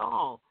knew it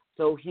all.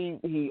 So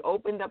he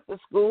opened up the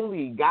school.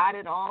 He got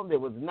it all. There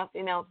was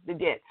nothing else to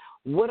get.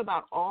 What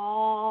about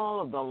all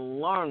of the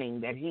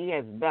learning that he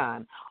has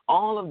done,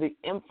 all of the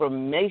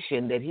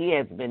information that he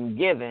has been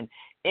given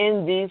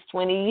in these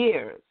 20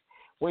 years?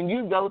 When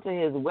you go to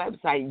his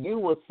website, you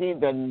will see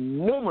the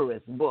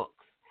numerous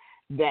books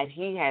that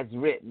he has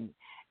written.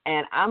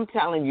 And I'm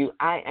telling you,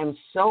 I am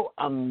so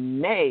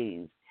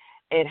amazed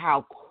at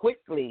how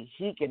quickly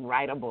he can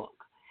write a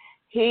book.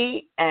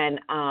 He and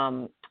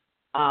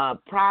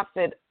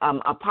Apostle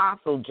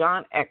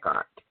John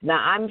Eckhart. Now,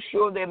 I'm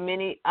sure there are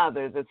many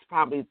others. It's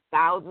probably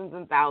thousands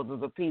and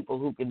thousands of people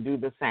who can do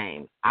the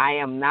same. I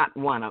am not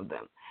one of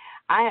them.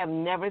 I have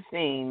never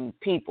seen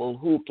people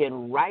who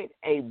can write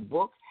a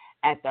book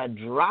at the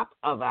drop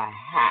of a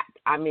hat.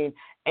 I mean,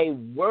 a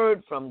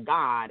word from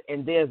God,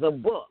 and there's a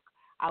book.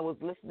 I was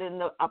listening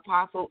to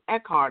Apostle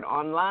Eckhart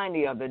online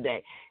the other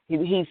day.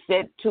 He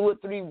said 2 or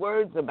 3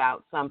 words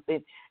about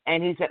something,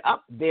 and he said,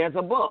 there's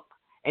a book.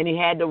 And he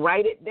had to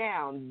write it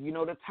down,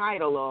 the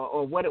title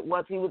or what it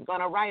was he was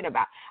going to write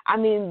about. I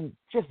mean,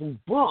 just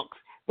books.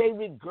 They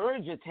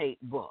regurgitate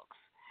books.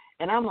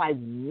 And I'm like,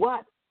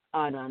 what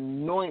an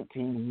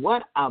anointing,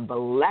 what a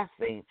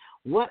blessing,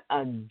 what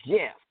a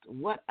gift,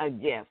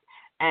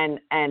 And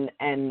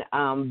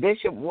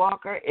Bishop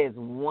Walker is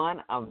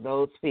one of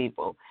those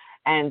people.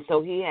 And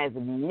so he has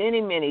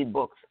many, many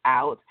books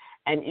out.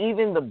 And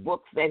even the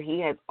books that he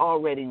has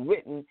already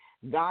written,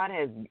 God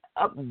has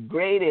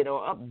upgraded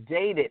or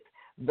updated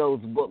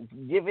those books,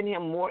 giving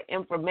him more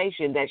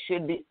information that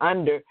should be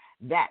under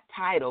that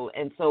title.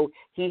 And so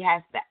he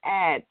has to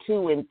add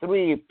 2 and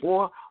 3,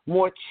 4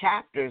 more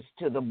chapters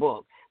to the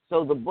book.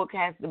 So the book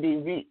has to be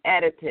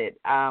re-edited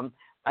and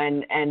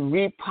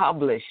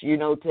republished,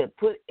 to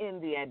put in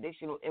the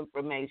additional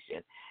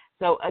information.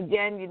 So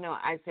again,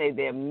 I say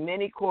there are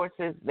many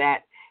courses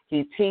that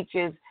He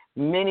teaches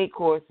many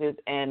courses,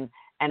 and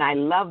I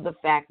love the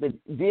fact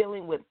that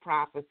dealing with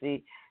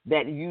prophecy,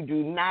 that you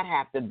do not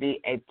have to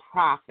be a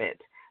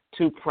prophet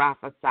to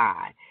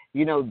prophesy.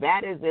 You know,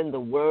 that is in the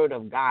Word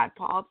of God.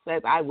 Paul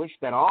says, I wish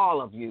that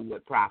all of you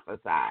would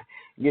prophesy,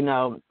 you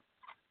know,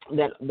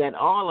 that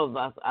all of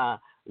us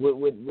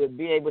would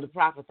be able to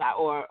prophesy,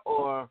 or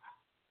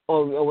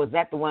was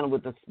that the one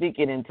with the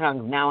speaking in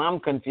tongues? Now I'm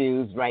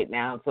confused right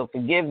now, so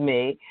forgive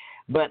me.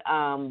 But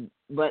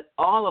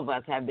all of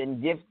us have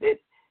been gifted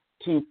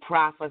to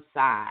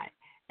prophesy.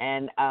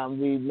 And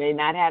we may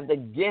not have the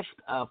gift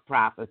of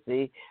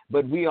prophecy,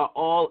 but we are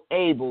all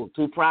able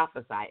to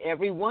prophesy.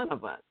 Every one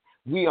of us,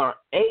 we are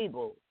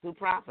able to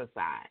prophesy.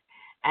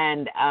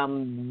 And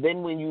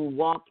then when you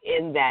walk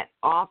in that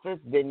office,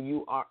 then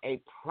you are a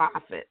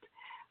prophet.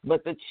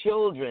 But the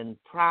children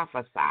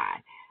prophesy.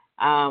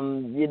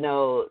 You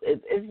know,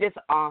 it's just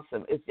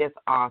awesome. It's just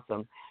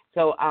awesome.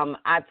 So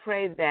I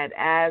pray that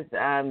as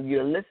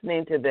you're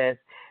listening to this,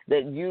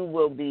 that you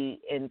will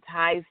be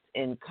enticed,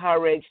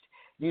 encouraged,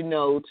 you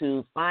know,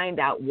 to find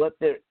out what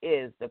there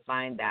is to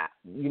find out,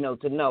 you know,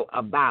 to know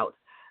about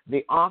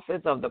the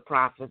office of the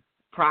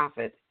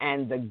prophet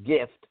and the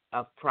gift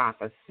of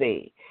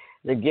prophecy,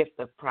 the gift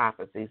of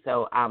prophecy.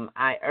 So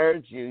I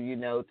urge you, you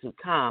know, to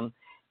come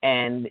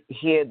and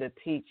hear the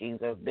teachings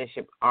of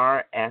Bishop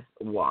R.S.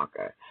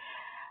 Walker.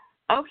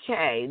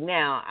 Okay,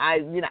 now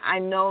I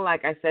know,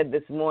 like I said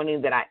this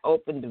morning, that I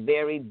opened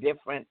very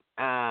different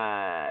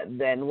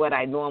than what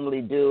I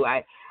normally do.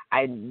 I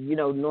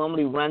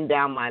normally run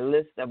down my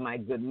list of my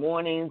good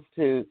mornings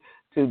to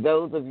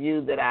those of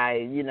you that I,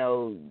 you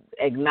know,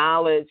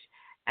 acknowledge,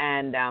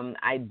 and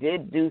I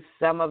did do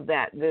some of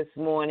that this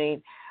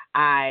morning.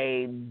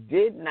 I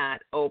did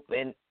not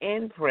open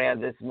in prayer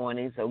this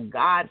morning, so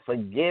God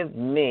forgive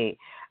me.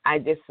 I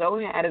just so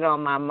had it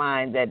on my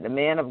mind that the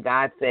man of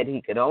God said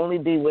he could only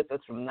be with us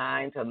from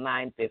 9 to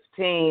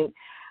 9:15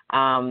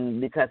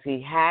 because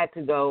he had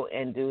to go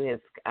and do his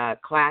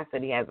class,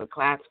 and he has a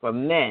class for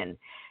men,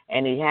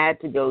 and he had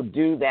to go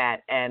do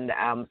that. And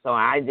so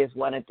I just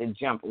wanted to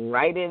jump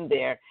right in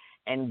there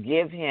and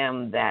give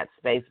him that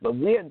space. But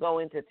we are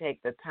going to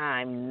take the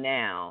time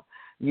now,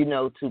 you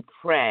know, to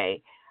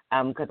pray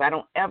because I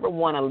don't ever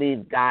want to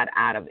leave God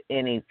out of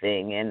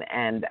anything.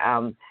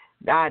 And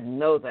God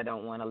knows I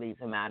don't want to leave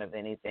him out of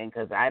anything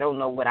because I don't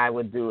know what I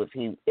would do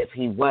if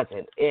he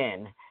wasn't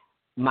in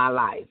my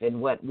life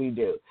and what we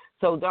do.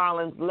 So,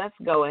 darlings, let's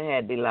go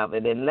ahead,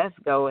 beloved, and let's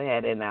go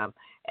ahead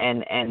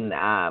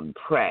and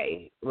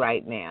pray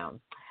right now.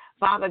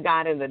 Father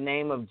God, in the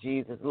name of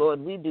Jesus, Lord,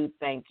 we do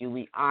thank you.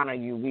 We honor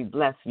you. We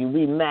bless you.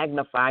 We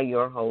magnify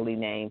your holy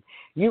name.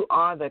 You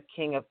are the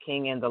King of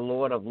kings and the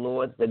Lord of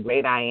lords, the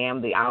great I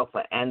am, the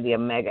Alpha and the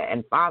Omega.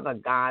 And Father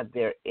God,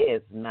 there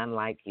is none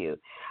like you.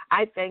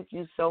 I thank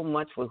you so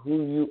much for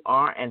who you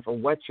are and for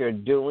what you're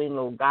doing,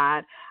 oh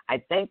God.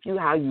 I thank you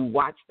how you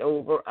watched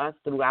over us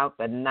throughout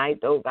the night,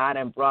 oh God,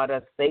 and brought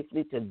us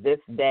safely to this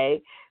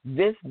day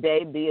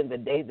being the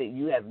day that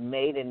you have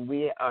made, and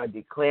we are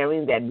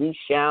declaring that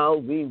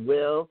we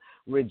will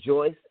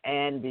rejoice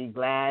and be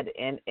glad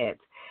in it.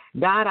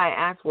 God, I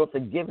ask for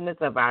forgiveness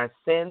of our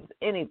sins,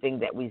 anything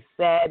that we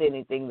said,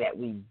 anything that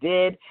we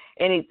did,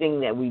 anything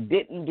that we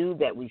didn't do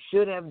that we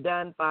should have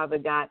done, Father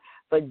God.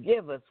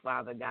 Forgive us,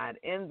 Father God,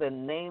 in the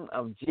name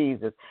of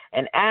Jesus.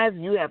 And as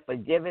you have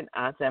forgiven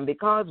us, and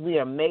because we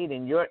are made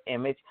in your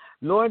image,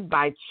 Lord,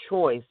 by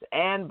choice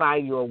and by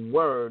your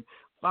word,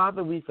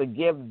 Father, we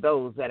forgive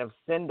those that have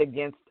sinned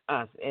against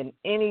us in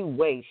any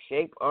way,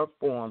 shape, or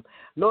form.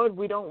 Lord,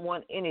 we don't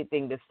want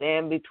anything to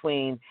stand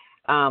between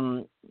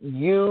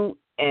you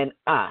and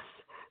us.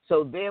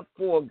 So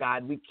therefore,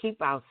 God, we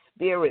keep our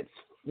spirits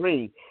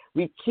free.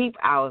 We keep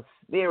our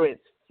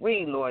spirits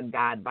free, Lord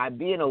God, by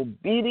being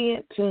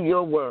obedient to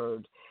your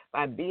word,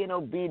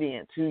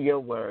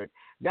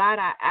 God,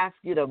 I ask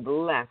you to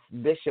bless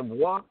Bishop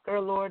Walker,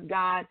 Lord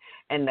God,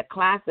 and the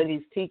class that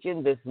he's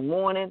teaching this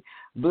morning.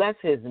 Bless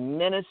his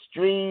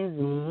ministries,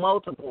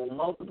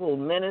 multiple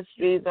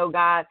ministries, oh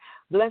God.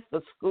 Bless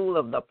the school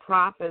of the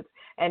prophets.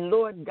 And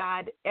Lord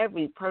God,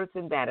 every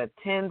person that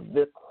attends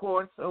the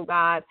course, oh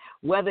God,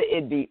 whether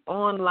it be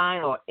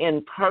online or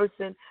in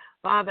person,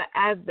 Father,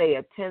 as they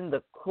attend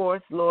the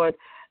course, Lord,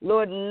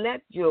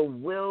 let your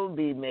will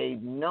be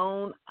made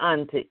known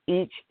unto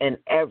each and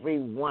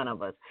every one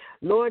of us.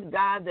 Lord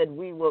God, that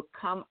we will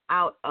come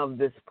out of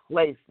this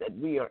place that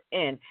we are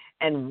in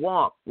and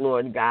walk,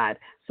 Lord God,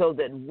 so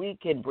that we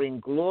can bring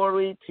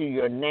glory to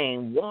your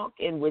name. Walk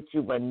in which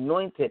you've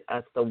anointed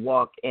us to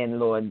walk in,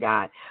 Lord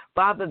God.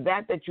 Father,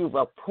 that you've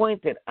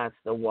appointed us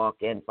to walk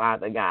in,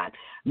 Father God.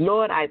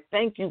 Lord, I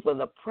thank you for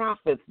the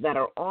prophets that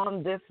are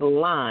on this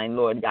line,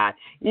 Lord God.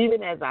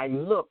 Even as I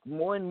look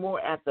more and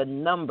more at the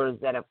numbers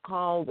that have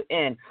called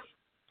in,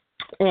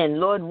 and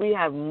Lord, we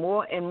have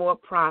more and more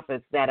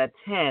prophets that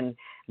attend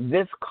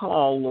this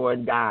call,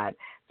 Lord God.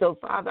 So,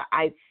 Father,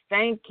 I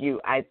thank you.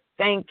 I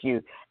thank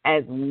you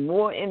as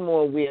more and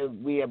more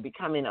we are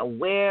becoming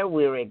aware,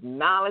 we're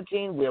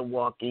acknowledging, we're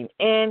walking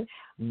in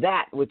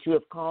that which you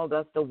have called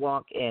us to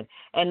walk in.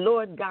 And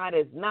Lord God,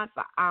 is not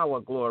for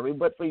our glory,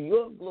 but for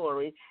your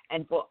glory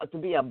and for to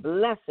be a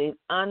blessing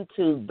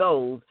unto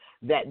those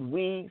that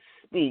we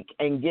speak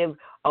and give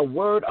a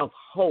word of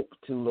hope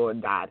to,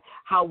 Lord God,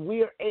 how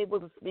we are able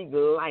to speak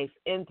life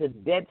into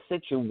dead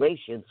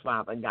situations,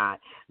 Father God.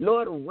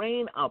 Lord,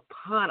 reign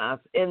upon us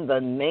in the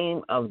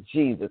name of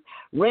Jesus.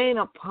 Reign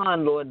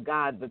upon, Lord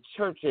God, the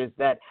churches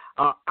that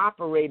are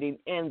operating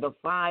in the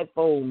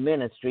fivefold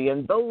ministry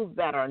and those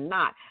that are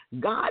not.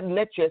 God,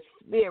 let your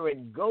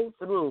spirit go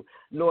through,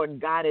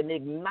 Lord God, and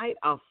ignite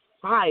a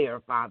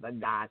fire, Father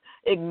God.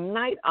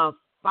 Ignite a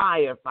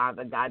fire,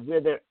 Father God, where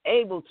they're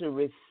able to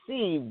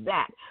receive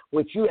that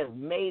which you have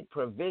made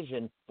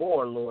provision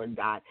for, Lord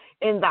God.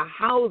 In the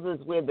houses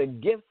where the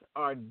gifts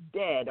are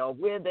dead or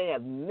where they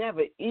have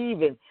never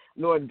even,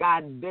 Lord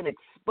God, been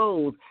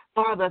exposed,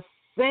 Father,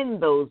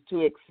 send those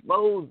to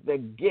expose the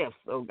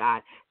gifts, oh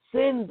God.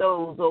 Send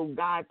those, oh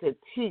God, to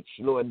teach,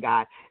 Lord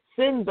God.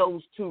 Send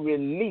those to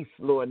release,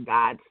 Lord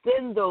God.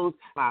 Send those,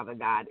 Father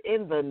God,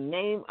 in the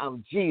name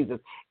of Jesus,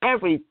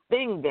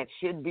 everything that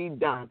should be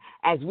done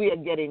as we are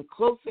getting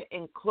closer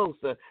and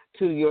closer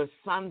to your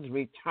Son's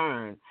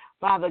return.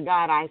 Father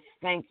God, I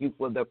thank you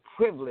for the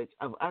privilege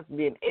of us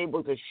being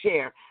able to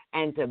share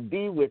and to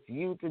be with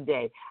you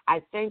today.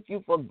 I thank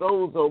you for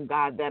those, oh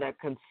God, that are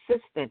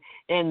consistent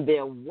in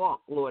their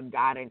walk, Lord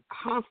God, and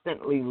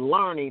constantly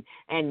learning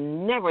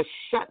and never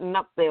shutting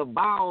up their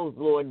bowels,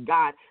 Lord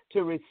God,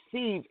 to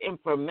receive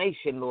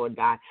information, Lord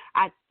God.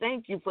 I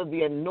thank you for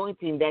the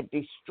anointing that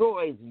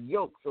destroys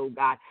yokes, oh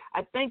God.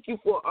 I thank you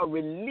for a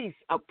release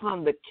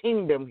upon the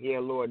kingdom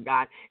here, Lord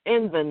God,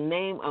 in the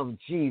name of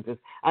Jesus.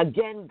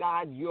 Again,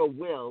 God, your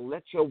will.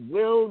 Let your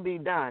will be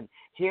done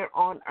here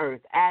on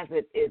earth as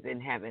it is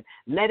in heaven.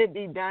 Let it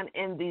be done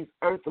in these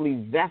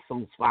earthly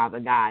vessels, Father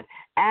God,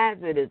 as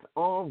it is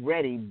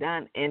already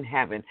done in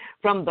heaven.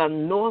 From the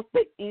north,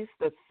 the east,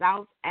 the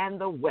south,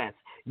 and the west,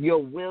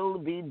 your will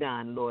be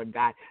done, Lord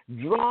God.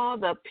 Draw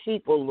the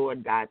people,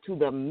 Lord God, to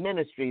the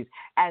ministries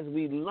as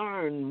we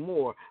learn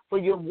more. For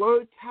your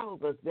word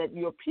tells us that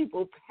your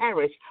people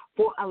perish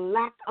for a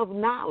lack of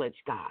knowledge,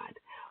 God,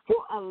 for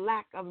a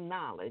lack of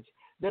knowledge.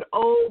 That,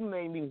 oh,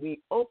 may we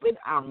open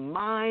our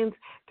minds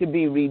to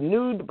be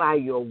renewed by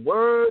your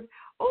word.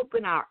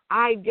 Open our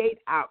eye gate,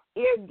 our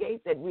ear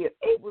gate, that we are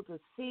able to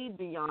see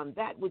beyond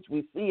that which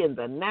we see in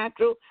the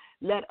natural.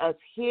 Let us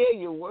hear.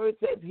 Your word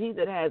says, he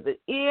that has an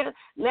ear,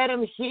 let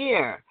him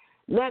hear.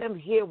 Let him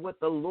hear what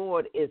the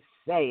Lord is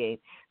saying.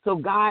 So,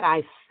 God,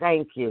 I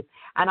thank you.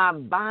 And I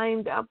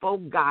bind up, oh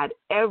God,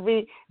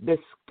 every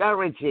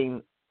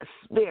discouraging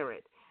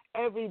spirit,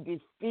 every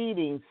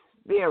defeating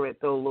spirit,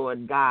 oh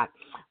Lord God,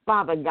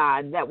 Father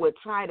God, that would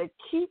try to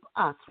keep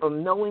us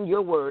from knowing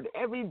your word,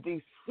 every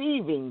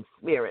deceiving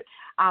spirit,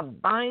 I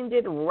bind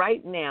it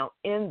right now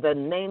in the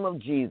name of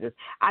Jesus.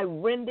 I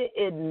render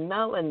it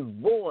null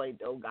and void,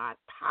 oh God,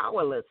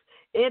 powerless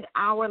in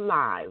our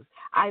lives.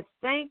 I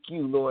thank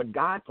you, Lord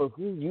God, for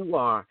who you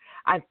are.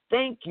 I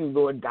thank you,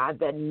 Lord God,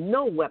 that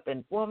no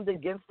weapon formed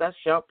against us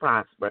shall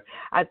prosper.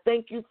 I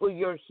thank you for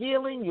your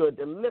healing, your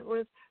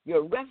deliverance,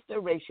 your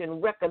restoration,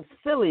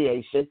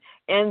 reconciliation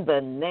in the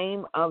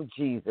name of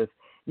Jesus.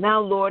 Now,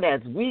 Lord,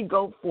 as we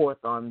go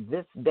forth on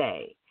this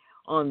day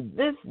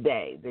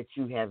that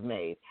you have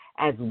made,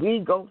 as we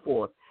go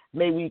forth,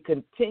 may we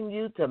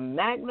continue to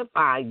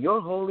magnify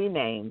your holy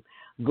name,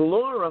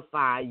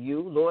 glorify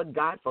you, Lord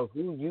God, for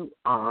who you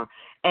are,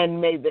 and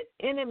may the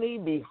enemy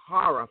be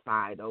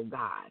horrified, oh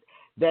God,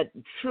 that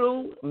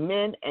true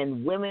men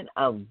and women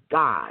of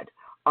God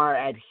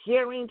are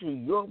adhering to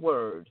your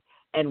word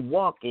and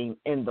walking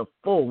in the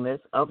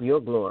fullness of your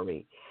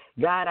glory.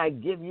 God, I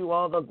give you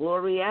all the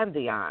glory and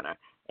the honor.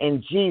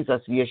 In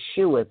Jesus,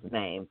 Yeshua's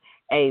name,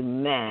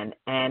 amen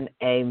and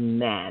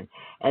amen.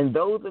 And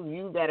those of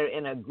you that are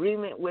in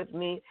agreement with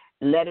me,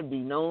 let it be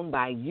known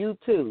by you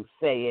too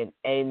saying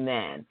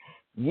amen.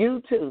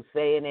 You too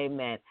saying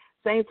amen.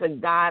 Saints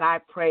of God, I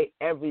pray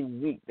every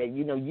week that,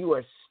 you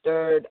are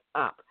stirred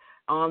up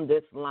on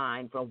this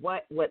line from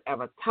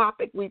whatever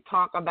topic we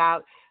talk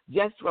about,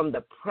 just from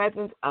the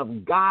presence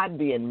of God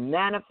being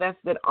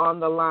manifested on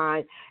the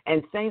line.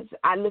 And saints,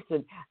 I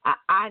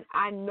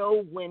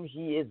know when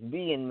he is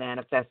being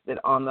manifested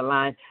on the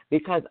line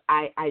because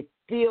I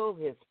feel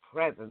his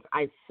presence.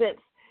 I sense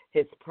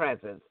his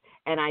presence.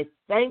 And I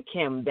thank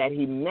him that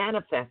he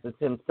manifests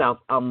himself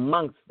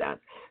amongst us.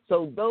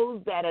 So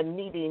those that are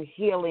needing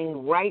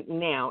healing right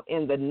now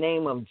in the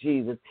name of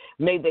Jesus,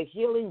 may the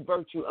healing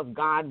virtue of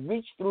God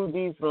reach through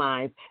these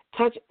lines,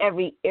 touch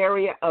every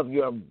area of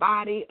your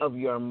body, of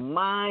your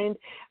mind,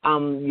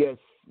 your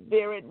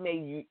spirit.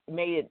 May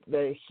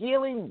the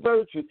healing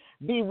virtue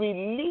be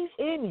released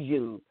in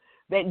you,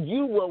 that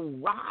you will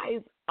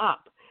rise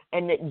up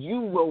and that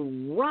you will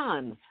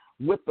run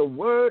with the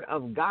word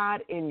of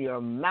God in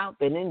your mouth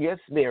and in your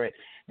spirit,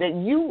 that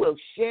you will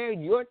share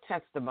your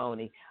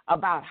testimony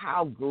about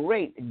how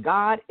great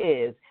God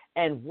is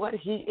and what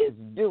he is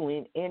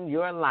doing in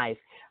your life.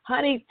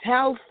 Honey,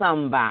 tell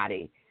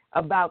somebody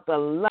about the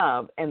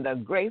love and the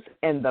grace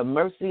and the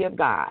mercy of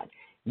God.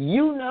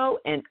 You know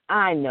and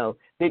I know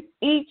that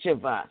each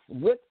of us,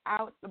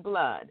 without the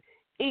blood,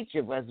 each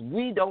of us,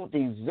 we don't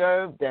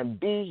deserve to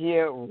be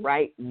here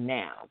right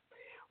now.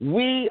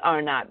 We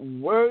are not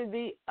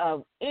worthy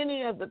of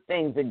any of the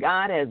things that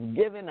God has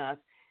given us,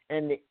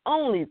 and the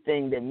only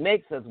thing that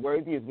makes us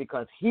worthy is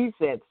because he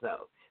said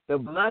so, the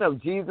blood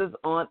of Jesus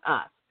on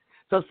us.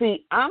 So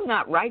see, I'm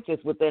not righteous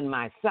within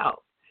myself,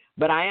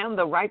 but I am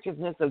the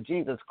righteousness of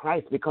Jesus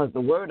Christ because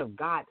the word of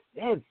God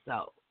says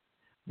so.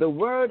 The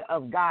word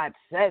of God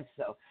says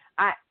so.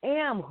 I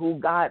am who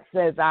God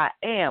says I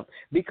am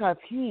because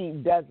he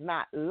does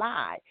not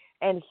lie.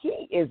 And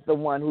he is the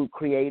one who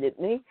created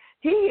me.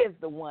 He is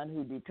the one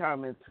who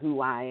determines who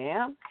I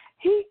am.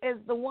 He is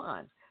the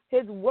one.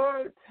 His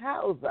word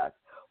tells us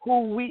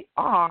who we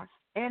are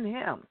in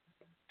him.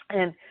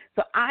 And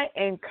so I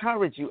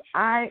encourage you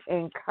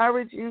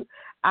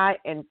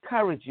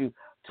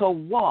to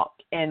walk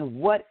in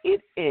what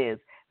it is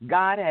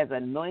God has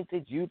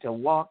anointed you to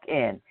walk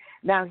in.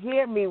 Now,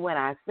 hear me when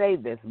I say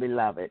this,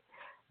 beloved.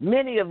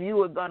 Many of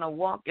you are going to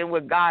walk in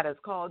what God has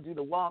called you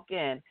to walk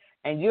in,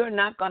 and you're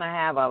not going to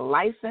have a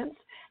license,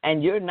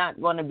 and you're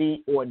not going to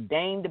be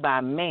ordained by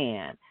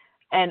man.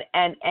 And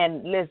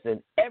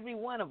listen, every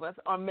one of us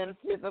are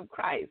ministers of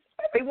Christ,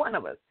 every one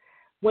of us.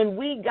 When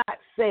we got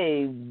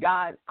saved,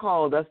 God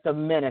called us to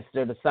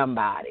minister to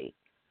somebody.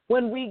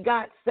 When we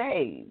got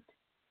saved,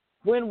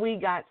 when we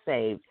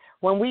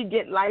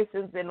get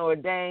licensed and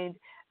ordained,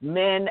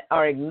 men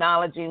are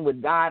acknowledging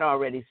what God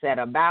already said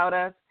about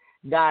us.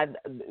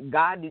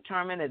 God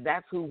determined that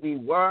that's who we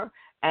were,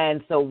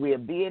 and so we're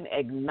being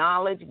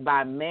acknowledged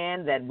by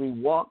man that we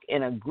walk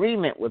in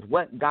agreement with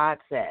what God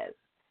says.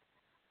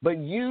 But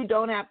you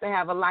don't have to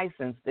have a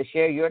license to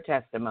share your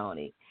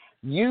testimony.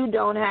 You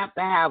don't have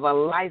to have a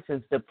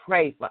license to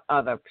pray for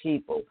other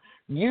people.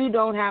 You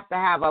don't have to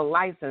have a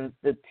license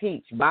to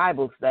teach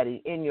Bible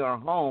study in your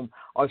home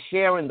or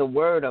sharing the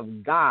word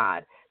of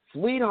God.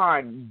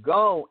 Sweetheart,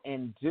 go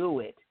and do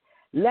it.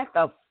 Let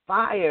the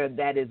fire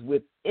that is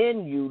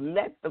within you,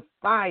 let the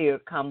fire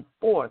come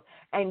forth.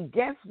 And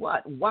guess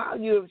what? While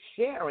you're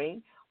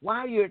sharing,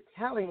 while you're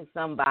telling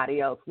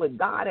somebody else what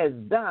God has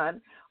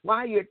done,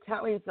 while you're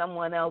telling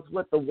someone else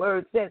what the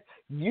word says,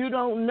 you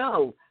don't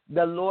know.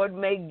 The Lord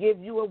may give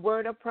you a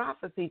word of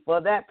prophecy for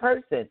that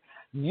person.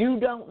 You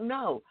don't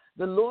know.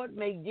 The Lord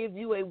may give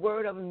you a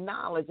word of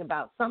knowledge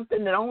about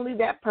something that only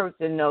that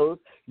person knows.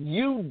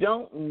 You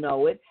don't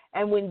know it.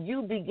 And when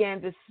you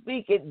begin to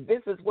speak it,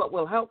 this is what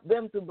will help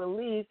them to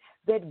believe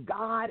that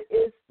God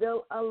is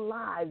still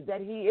alive,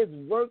 that he is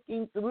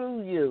working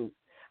through you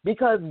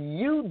because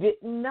you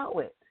didn't know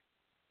it.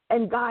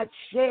 And God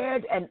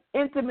shared an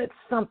intimate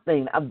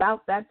something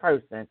about that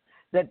person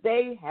that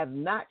they have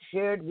not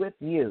shared with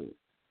you.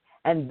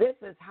 And this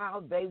is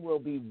how they will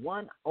be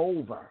won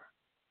over.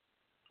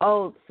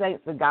 Oh,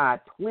 saints of God,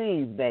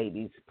 please,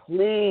 babies,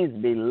 please,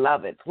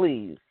 beloved,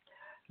 please,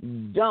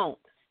 don't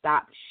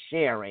stop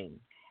sharing.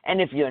 And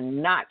if you're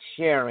not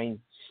sharing,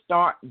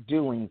 start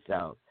doing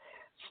so.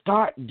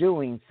 Start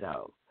doing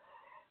so.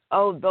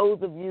 Oh, those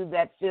of you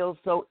that feel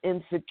so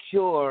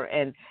insecure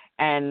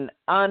and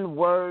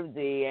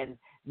unworthy, and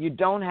you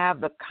don't have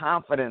the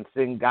confidence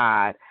in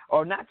God,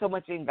 or not so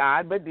much in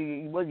God, but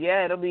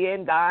it'll be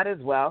in God as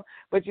well,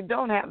 but you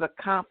don't have the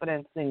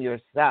confidence in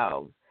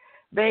yourselves.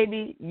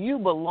 Baby, you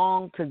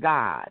belong to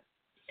God.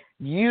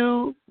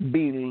 You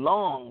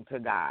belong to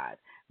God.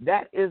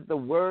 That is the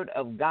word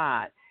of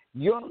God.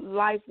 Your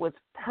life was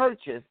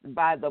purchased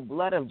by the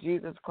blood of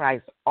Jesus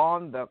Christ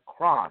on the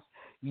cross.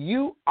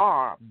 You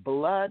are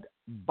blood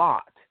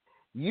bought.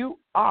 You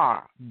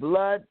are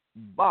blood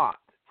bought.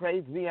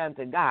 Praise be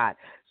unto God.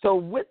 So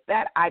with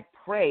that, I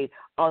pray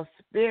a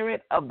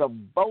spirit of the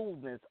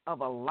boldness of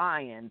a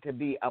lion to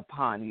be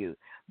upon you.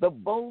 The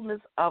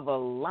boldness of a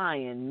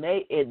lion,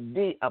 may it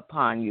be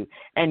upon you.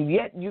 And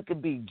yet you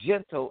can be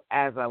gentle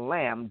as a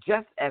lamb,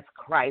 just as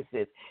Christ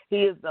is.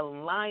 He is the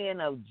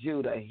Lion of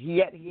Judah,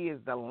 yet he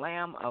is the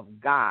Lamb of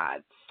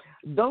God.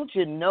 Don't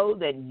you know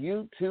that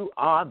you too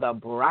are the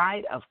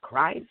bride of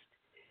Christ?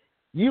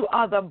 You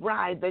are the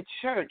bride, the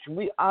church.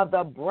 We are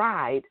the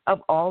bride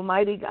of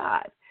Almighty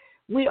God.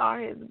 We are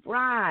his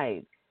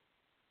bride.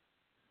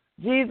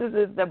 Jesus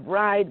is the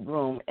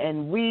bridegroom,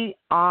 and we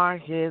are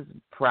his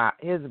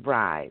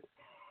bride.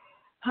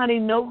 Honey,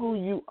 know who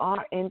you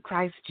are in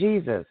Christ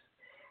Jesus.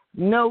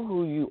 Know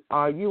who you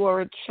are. You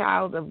are a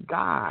child of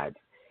God.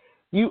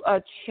 You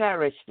are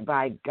cherished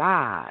by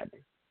God.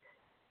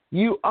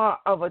 You are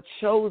of a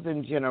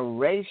chosen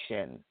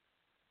generation.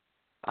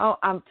 Oh,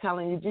 I'm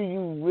telling you, do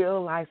you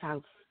realize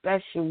how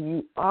special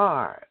you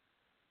are?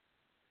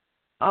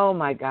 Oh,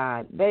 my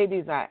God.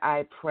 Babies,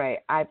 I pray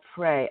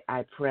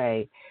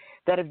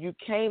that if you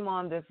came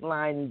on this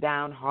line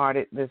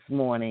downhearted this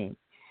morning,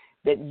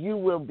 that you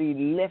will be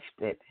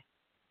lifted.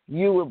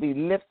 You will be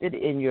lifted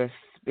in your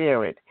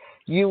spirit.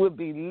 You will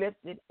be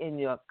lifted in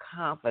your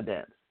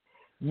confidence.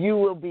 You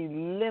will be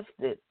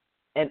lifted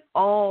and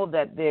all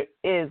that there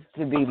is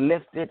to be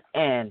lifted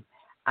in.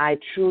 I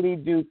truly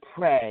do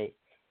pray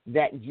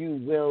that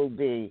you will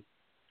be.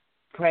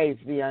 Praise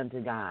be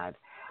unto God.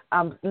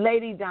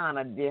 Lady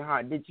Donna, dear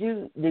heart, did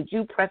you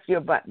press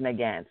your button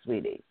again,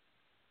 sweetie?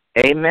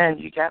 Amen.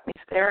 You got me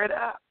stirred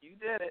up. You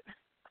did it.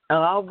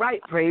 All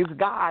right. Praise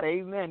God.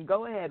 Amen.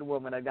 Go ahead,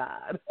 woman of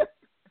God.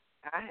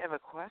 I have a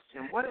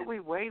question. What are we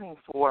waiting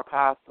for,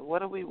 Apostle?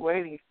 What are we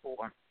waiting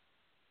for?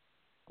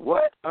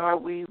 What are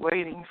we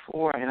waiting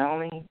for? And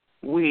only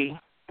we,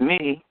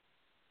 me,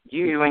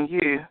 you, and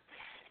you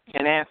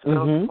can answer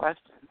those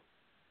questions.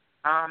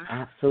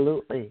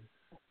 Absolutely.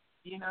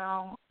 You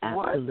know,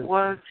 Absolutely.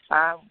 What was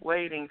I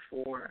waiting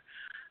for?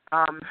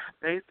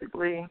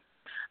 Basically,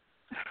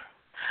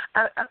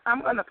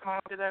 I'm going to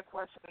ponder that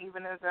question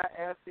even as I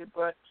ask it,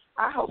 but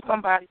I hope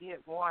somebody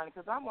hit one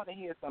because I want to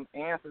hear some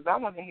answers. I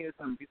want to hear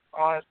some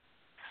response.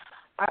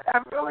 I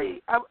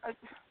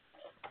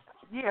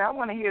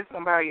want to hear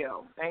somebody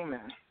else.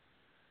 Amen.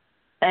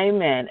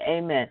 Amen.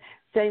 Amen.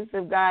 Saints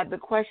of God, the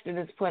question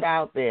is put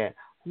out there.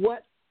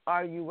 What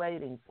are you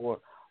waiting for?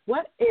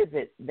 What is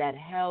it that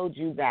held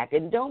you back?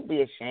 And don't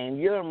be ashamed.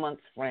 You're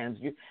amongst friends.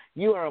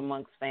 You are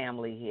amongst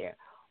family here.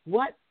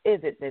 What is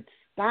it that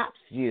stops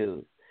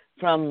you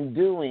from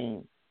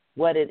doing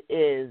what it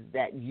is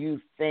that you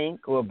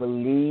think or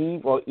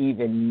believe or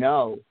even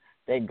know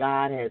that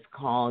God has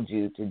called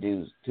you to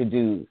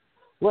do?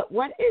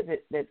 What is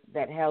it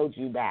that held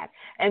you back?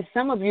 And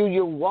some of you,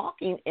 you're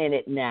walking in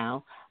it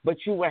now, but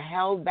you were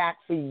held back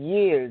for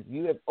years.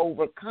 You have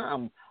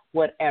overcome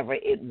whatever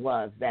it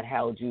was that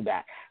held you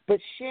back. But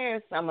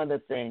share some of the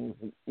things,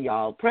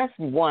 y'all. Press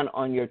 1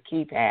 on your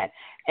keypad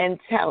and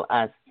tell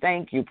us,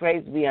 thank you.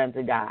 Praise be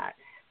unto God.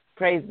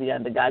 Praise be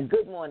unto God.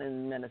 Good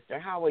morning, Minister.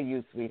 How are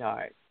you,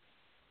 sweetheart?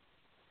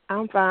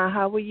 I'm fine.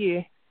 How are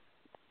you?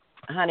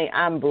 Honey,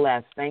 I'm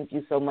blessed. Thank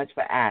you so much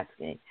for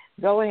asking.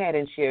 Go ahead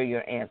and share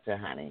your answer,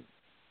 honey.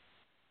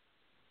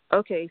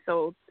 Okay,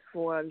 so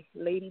for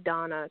Lady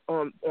Donna,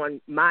 on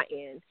my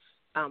end,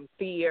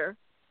 fear,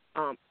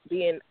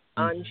 being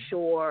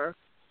unsure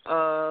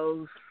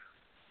of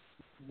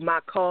my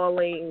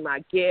calling,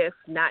 my gift,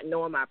 not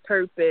knowing my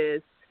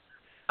purpose,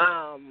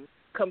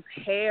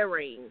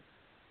 comparing.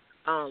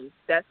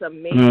 That's a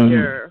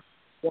major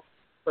one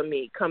for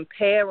me.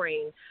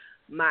 Comparing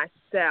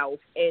myself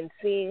and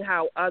seeing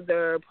how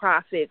other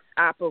prophets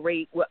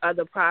operate, what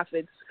other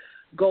prophets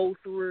go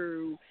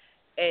through,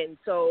 and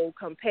so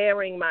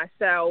comparing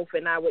myself.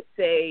 And I would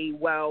say,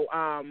 well,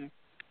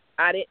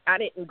 I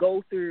didn't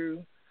go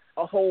through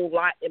a whole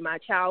lot in my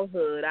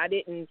childhood. I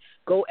didn't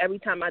go every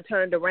time I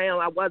turned around.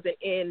 I wasn't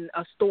in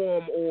a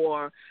storm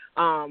or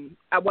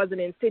I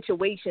wasn't in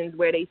situations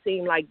where they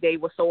seemed like they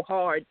were so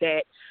hard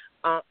that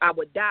I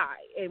would die.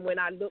 And when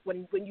I look,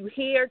 when you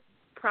hear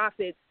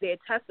prophets, their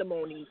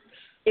testimonies,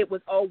 it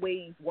was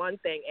always one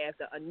thing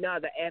after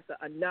another, after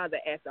another,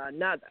 after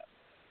another.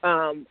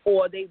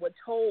 Or they were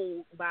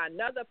told by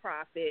another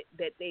prophet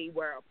that they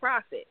were a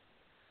prophet.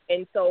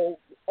 And so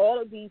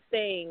all of these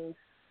things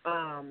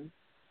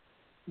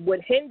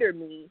would hinder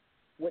me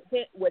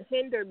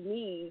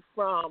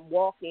from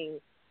walking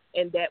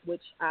in that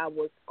which I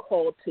was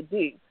called to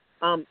do.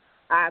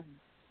 I've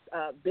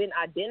been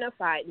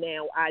identified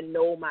now. I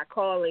know my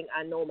calling.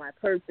 I know my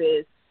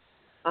purpose.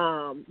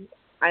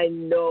 I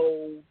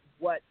know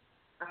what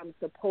I'm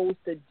supposed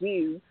to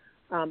do.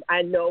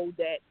 I know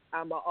that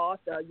I'm an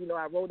author. You know,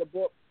 I wrote a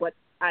book, but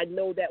I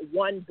know that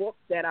one book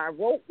that I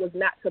wrote was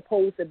not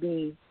supposed to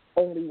be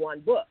only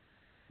one book.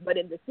 But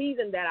in the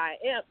season that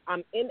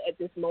I'm in at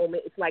this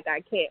moment, it's like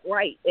I can't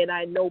write. And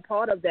I know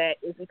part of that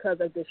is because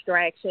of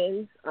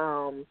distractions.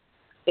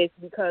 It's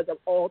because of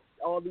all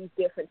these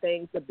different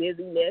things, the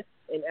busyness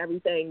and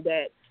everything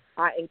that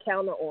I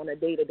encounter on a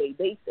day-to-day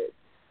basis.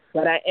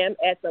 But I am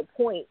at the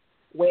point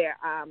where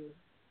I'm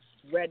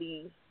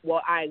ready.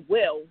 Well, I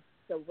will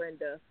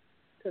surrender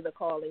to the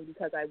calling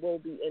because I will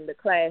be in the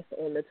class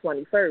on the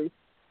 21st.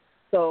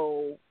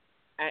 So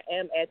I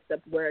am at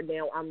the where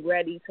now I'm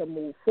ready to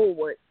move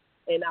forward.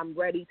 And I'm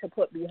ready to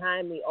put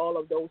behind me all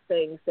of those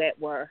things that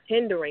were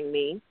hindering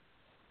me.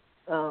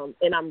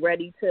 And I'm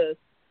ready to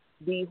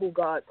be who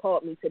God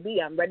called me to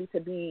be. I'm ready to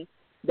be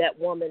that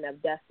woman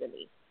of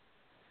destiny.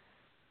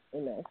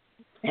 Amen.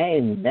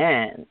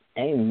 Amen.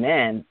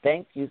 Amen.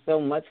 Thank you so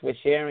much for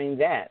sharing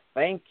that.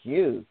 Thank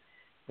you.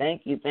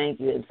 Thank you.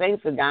 Thank you. And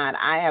thanks to God,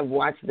 I have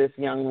watched this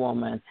young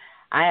woman.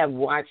 I have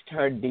watched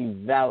her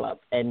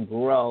develop and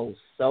grow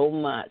so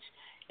much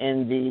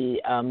in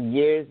the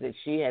years that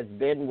she has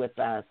been with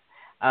us.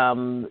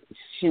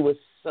 She was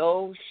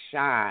so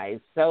shy,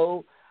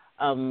 so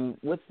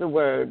what's the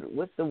word?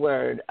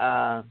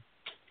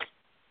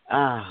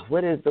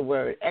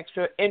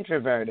 Extra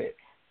introverted.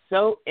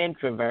 So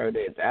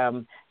introverted.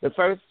 The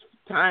first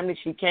time that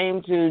she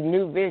came to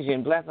New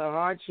Vision, bless her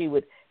heart, she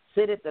would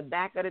sit at the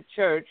back of the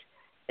church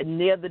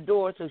near the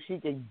door so she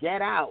could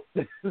get out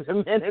the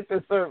minute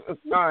the service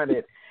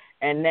started.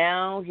 And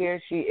now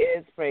here she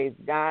is, praise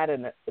God,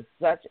 and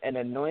such an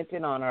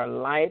anointing on her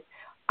life,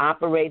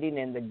 operating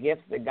in the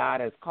gifts that God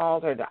has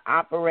called her to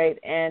operate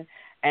in.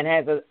 and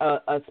has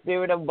a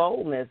spirit of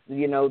boldness,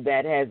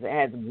 that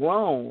has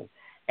grown.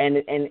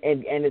 And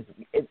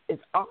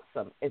it's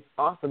awesome. It's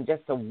awesome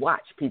just to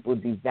watch people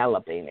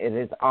developing. It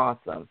is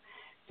awesome.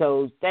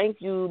 So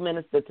thank you,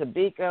 Minister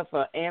Tabika,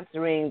 for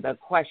answering the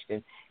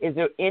question. Is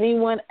there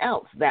anyone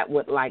else that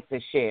would like to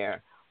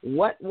share?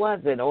 What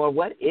was it or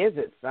what is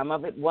it? Some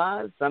of it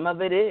was, some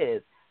of it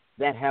is,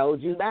 that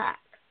held you back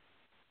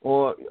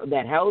or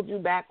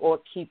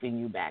keeping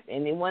you back.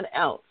 Anyone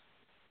else?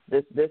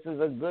 This is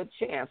a good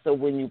chance. So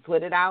when you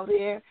put it out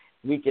here,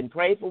 we can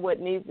pray for what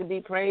needs to be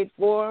prayed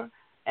for,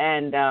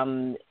 and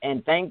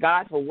thank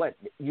God for what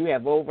you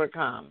have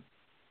overcome.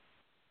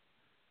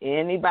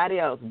 Anybody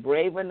else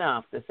brave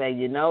enough to say,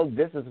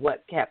 this is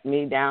what kept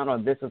me down or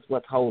this is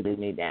what's holding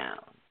me down?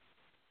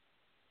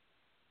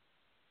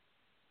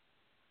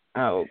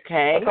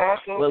 Okay.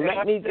 Apostle, well,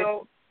 let me just...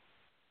 Go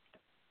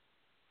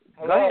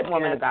ahead,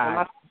 woman of God.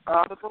 Am I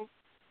audible?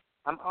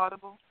 I'm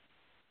audible?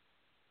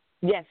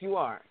 Yes, you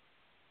are.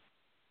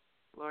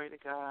 Glory to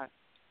God.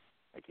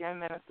 Again,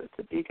 Minister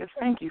Tabika,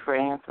 thank you for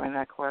answering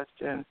that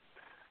question.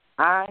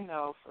 I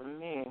know for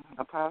me,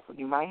 Apostle,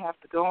 you might have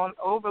to go on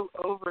over,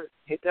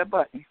 hit that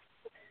button.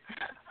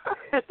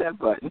 Hit that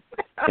button.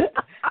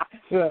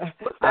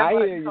 I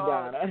hear you,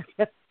 Donna.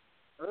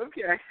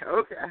 Okay.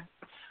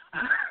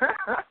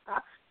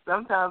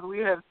 Sometimes we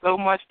have so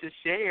much to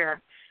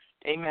share.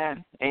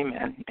 Amen.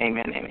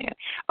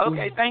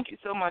 Okay, thank you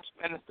so much,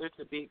 Minister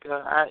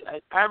Tabika.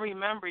 I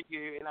remember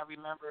you, and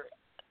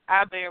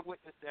I bear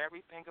witness to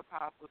everything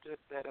Apostle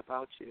just said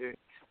about you.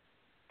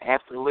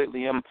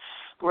 Absolutely. I'm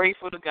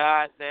grateful to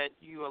God that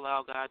you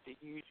allow God to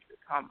use you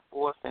to come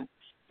forth and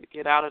to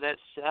get out of that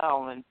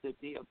shell and to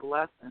be a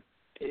blessing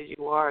as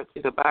you are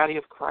to the body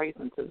of Christ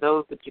and to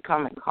those that you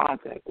come in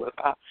contact with.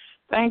 I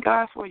thank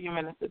God for you,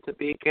 Minister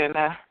Tabika. And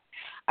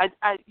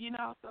I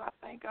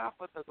thank God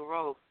for the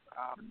growth,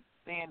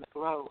 seeing the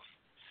growth.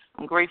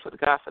 I'm grateful to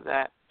God for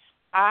that.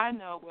 I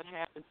know what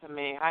happened to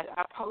me. I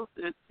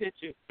posted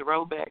pictures,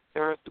 throwback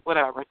Thursday,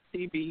 whatever,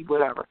 TV,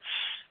 whatever.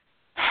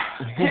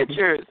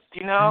 Pictures,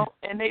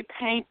 and they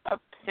paint a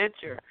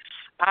picture,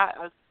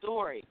 a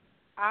story.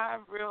 I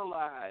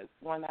realized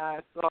when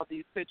I saw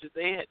these pictures,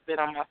 they had been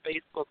on my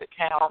Facebook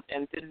account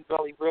and didn't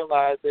really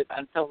realize it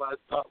until I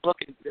started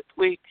looking this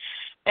week.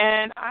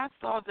 And I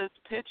saw this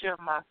picture of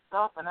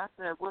myself, and I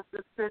said, what's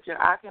this picture?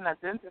 I can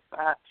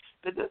identify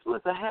that this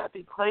was a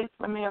happy place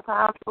for me,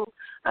 Apostle.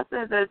 I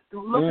said that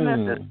looking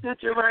at this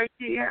picture right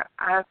here,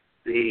 I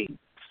see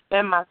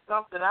in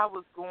myself that I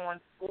was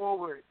going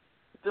forward,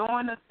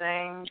 doing the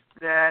things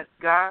that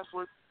God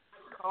was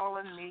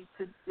calling me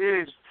to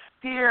do.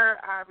 Here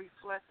I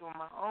reflect on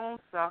my own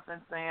self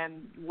and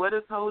saying, what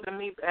is holding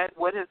me back,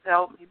 what has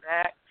held me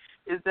back,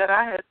 is that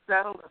I had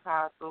settled,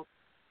 Apostle.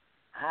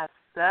 I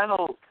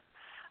settled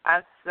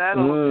and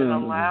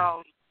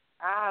allowed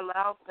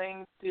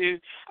things to,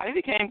 I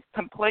became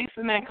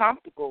complacent and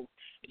comfortable.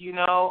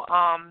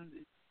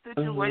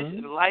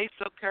 Situation,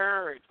 life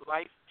occurred,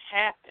 life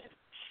happened,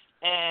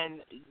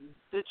 and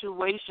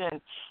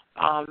situation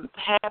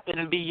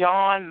happened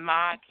beyond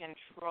my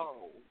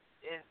control.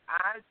 And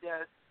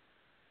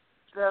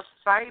the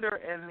fighter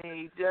in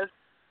me just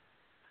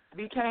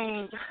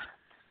became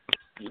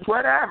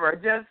whatever,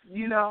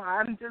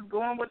 I'm just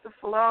going with the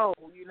flow,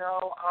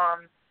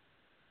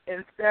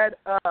 instead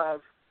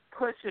of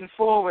pushing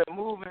forward,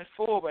 moving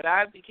forward,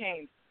 I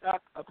became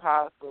stuck,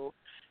 Apostle.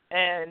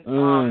 And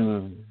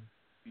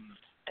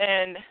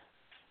and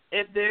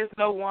if there's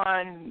no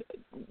one,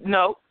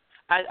 no,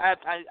 I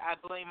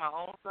blame my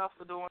own self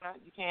for doing that.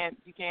 You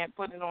can't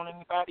put it on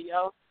anybody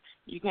else.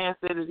 You can't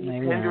say that these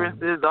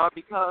hindrances are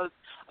because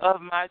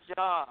of my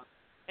job.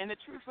 And the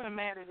truth of the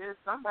matter is,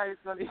 somebody's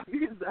going to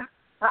use that.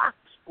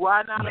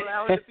 Why not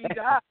allow it to be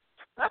God?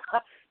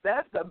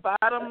 That's the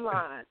bottom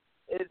line.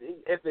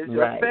 If it's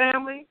your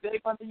family, they're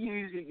going to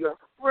use you. Your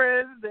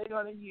friends, they're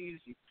going to use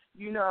you.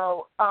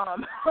 Your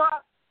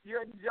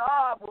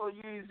job will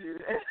use you.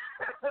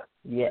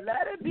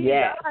 Let it be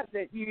God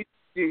that you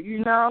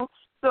do.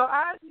 So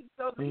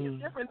these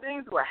different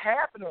things were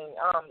happening.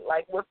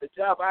 Like with the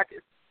job, I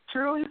could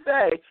truly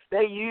say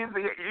they use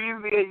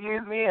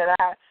me, and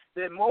I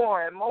did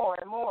more and more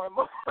and more and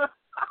more.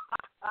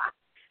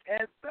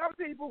 And some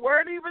people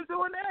weren't even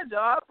doing their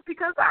jobs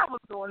because I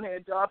was doing their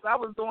jobs. I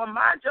was doing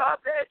my job,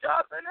 their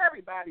jobs, and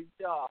everybody's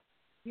job.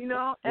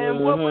 And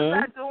what was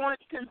I doing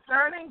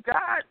concerning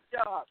God's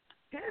job?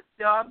 His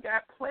job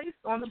got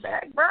placed on the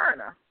back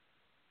burner.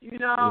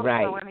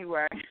 So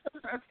anyway,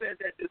 I said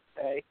that to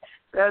say,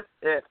 that's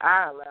it.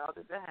 I allowed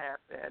it to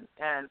happen.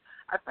 And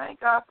I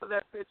thank God for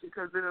that picture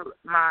because it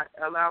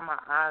allowed my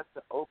eyes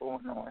to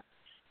open on.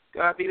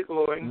 God be the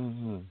glory.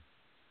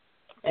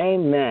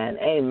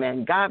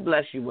 Amen. God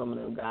bless you, woman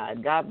of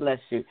God. God bless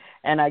you.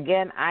 And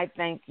again, I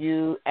thank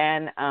you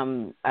and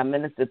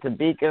Minister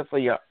Tabika for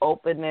your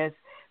openness,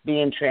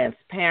 being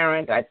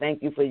transparent. I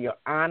thank you for your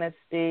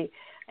honesty.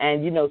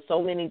 And,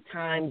 so many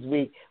times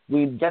we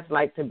just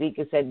like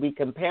Tabika said, we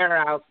compare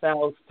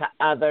ourselves to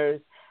others.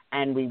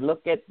 and we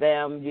look at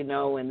them,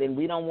 and then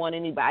we don't want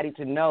anybody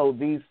to know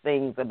these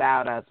things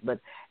about us. But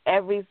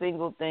every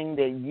single thing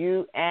that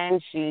you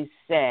and she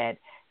said,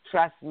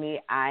 trust me,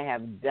 I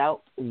have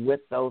dealt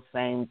with those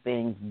same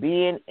things.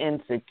 Being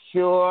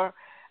insecure,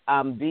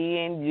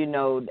 being,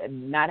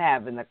 not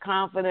having the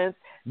confidence,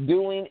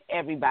 doing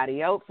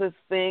everybody else's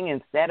thing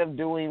instead of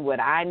doing what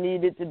I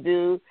needed to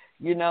do,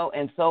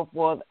 and so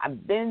forth.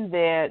 I've been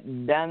there,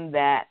 done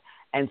that,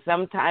 and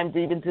sometimes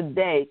even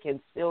today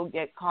can still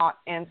get caught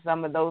in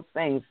some of those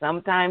things.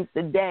 Sometimes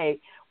today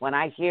when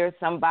I hear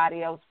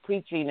somebody else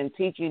preaching and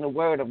teaching the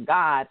word of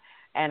God,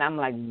 and I'm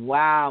like,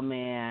 wow,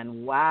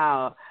 man,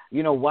 wow,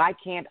 why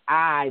can't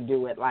I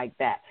do it like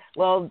that?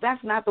 Well,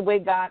 that's not the way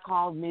God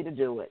calls me to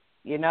do it,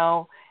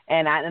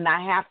 and I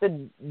have to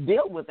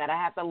deal with that. I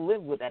have to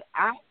live with it.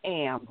 I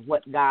am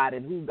what God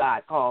and who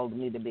God called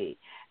me to be.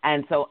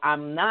 And so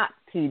I'm not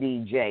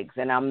T.D. Jakes,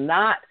 and I'm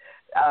not,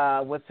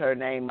 what's her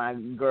name, my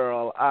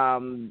girl,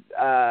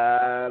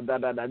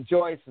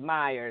 Joyce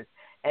Myers,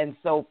 and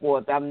so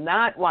forth. I'm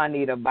not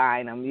Juanita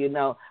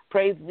Bynum,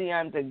 Praise be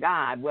unto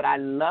God. Would I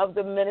love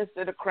to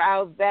minister to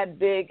crowds that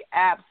big?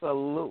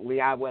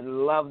 Absolutely. I would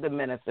love to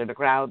minister to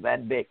crowds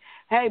that big.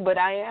 Hey, but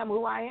I am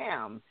who I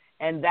am,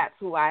 and that's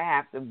who I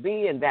have to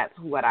be, and that's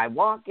what I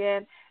walk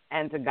in,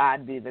 and to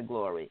God be the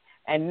glory.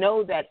 And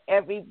know that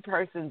every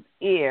person's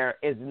ear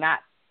is not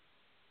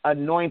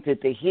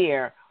anointed to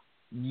hear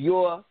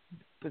your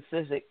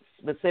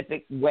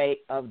specific way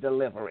of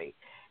delivery.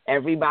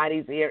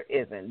 Everybody's ear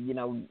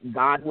isn't.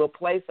 God will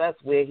place us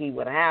where he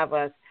would have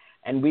us,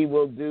 and we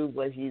will do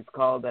what he's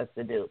called us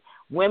to do.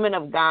 Women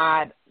of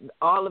God,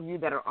 all of you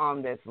that are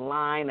on this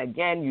line,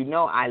 again,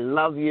 I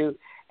love you,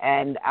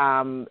 and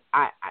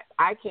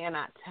I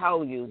cannot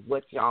tell you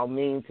what y'all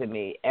mean to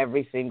me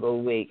every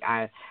single week.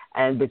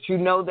 But you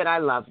know that I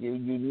love you.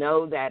 You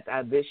know that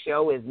this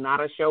show is not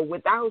a show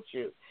without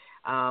you.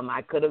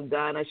 I could have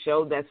done a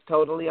show that's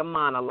totally a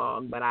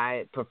monologue, but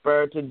I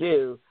prefer to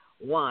do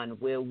one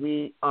where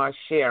we are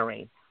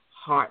sharing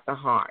heart to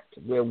heart,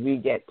 where we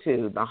get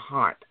to the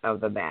heart of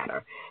the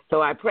matter.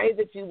 So I pray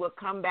that you will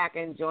come back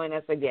and join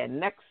us again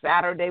next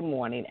Saturday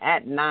morning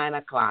at 9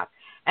 o'clock.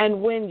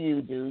 And when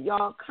you do,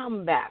 y'all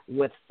come back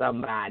with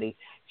somebody.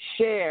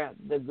 Share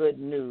the good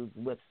news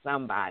with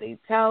somebody.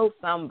 Tell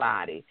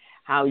somebody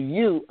how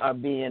you are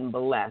being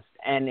blessed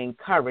and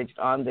encouraged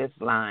on this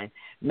line.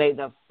 May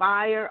the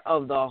fire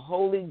of the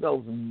Holy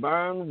Ghost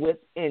burn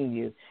within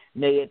you.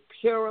 May it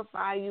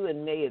purify you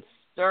and may it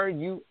stir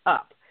you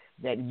up,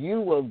 that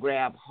you will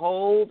grab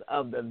hold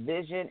of the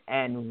vision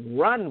and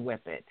run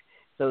with it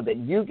so that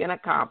you can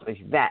accomplish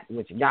that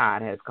which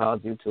God has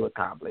called you to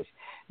accomplish.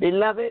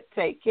 Beloved,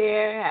 take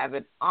care. Have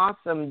an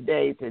awesome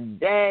day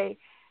today,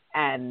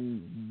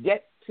 and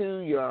get to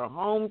your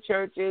home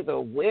churches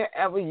or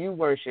wherever you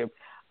worship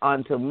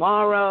on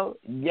tomorrow.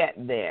 Get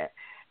there.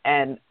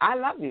 And I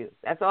love you.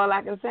 That's all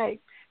I can say.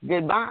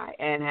 Goodbye,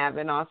 and have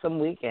an awesome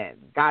weekend.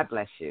 God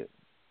bless you.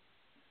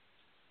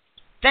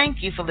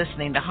 Thank you for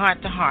listening to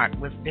Heart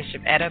with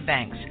Bishop Etta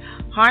Banks.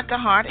 Heart to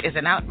Heart is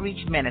an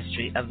outreach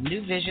ministry of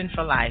New Vision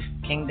for Life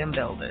Kingdom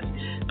Builders.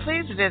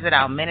 Please visit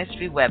our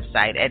ministry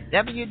website at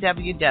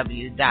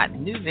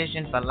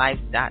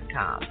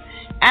www.newvisionforlife.com.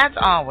 As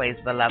always,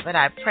 beloved,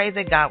 I pray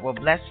that God will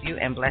bless you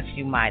and bless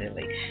you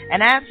mightily.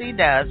 And as he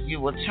does, you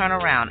will turn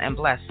around and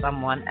bless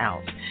someone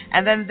else.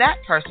 And then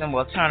that person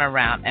will turn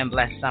around and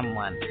bless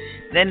someone.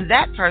 Then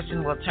that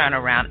person will turn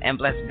around and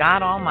bless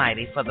God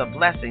Almighty for the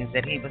blessings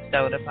that he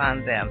bestowed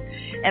upon them.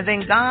 And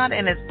then God,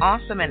 in his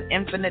awesome and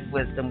infinite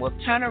wisdom, will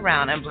turn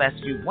around and bless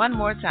you one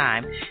more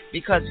time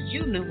because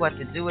you knew what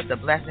to do with the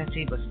blessings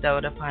he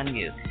bestowed upon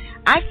you.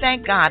 I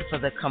thank God for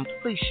the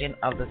completion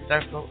of the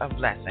circle of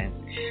blessings.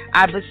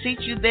 I beseech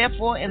you,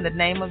 therefore, in the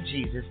name of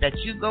Jesus, that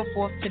you go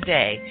forth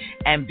today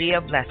and be a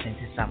blessing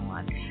to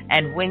someone.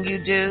 And when you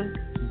do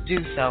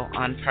so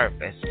on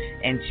purpose.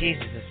 In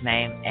Jesus'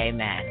 name,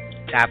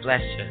 amen. God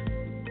bless you.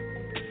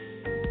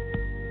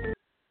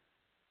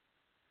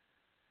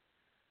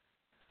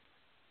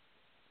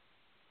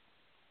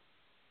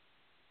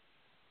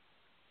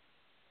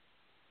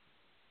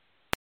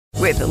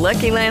 With the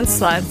Lucky Land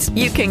Slots,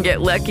 you can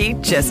get lucky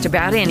just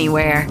about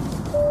anywhere.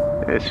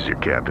 This is your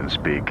captain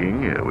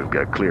speaking. We've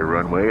got clear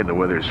runway and the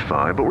weather's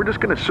fine, but we're just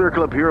going to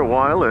circle up here a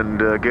while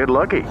and get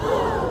lucky.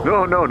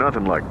 No,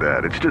 nothing like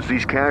that. It's just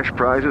these cash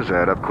prizes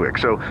add up quick.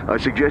 So I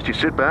suggest you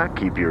sit back,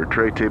 keep your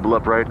tray table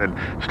upright, and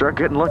start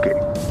getting lucky.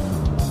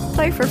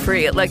 Play for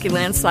free at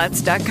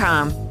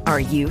LuckyLandSlots.com.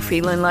 Are you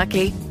feeling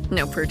lucky?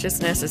 No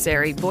purchase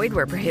necessary. Void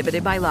where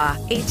prohibited by law.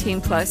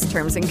 18+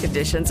 terms and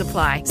conditions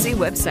apply. See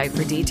website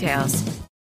for details.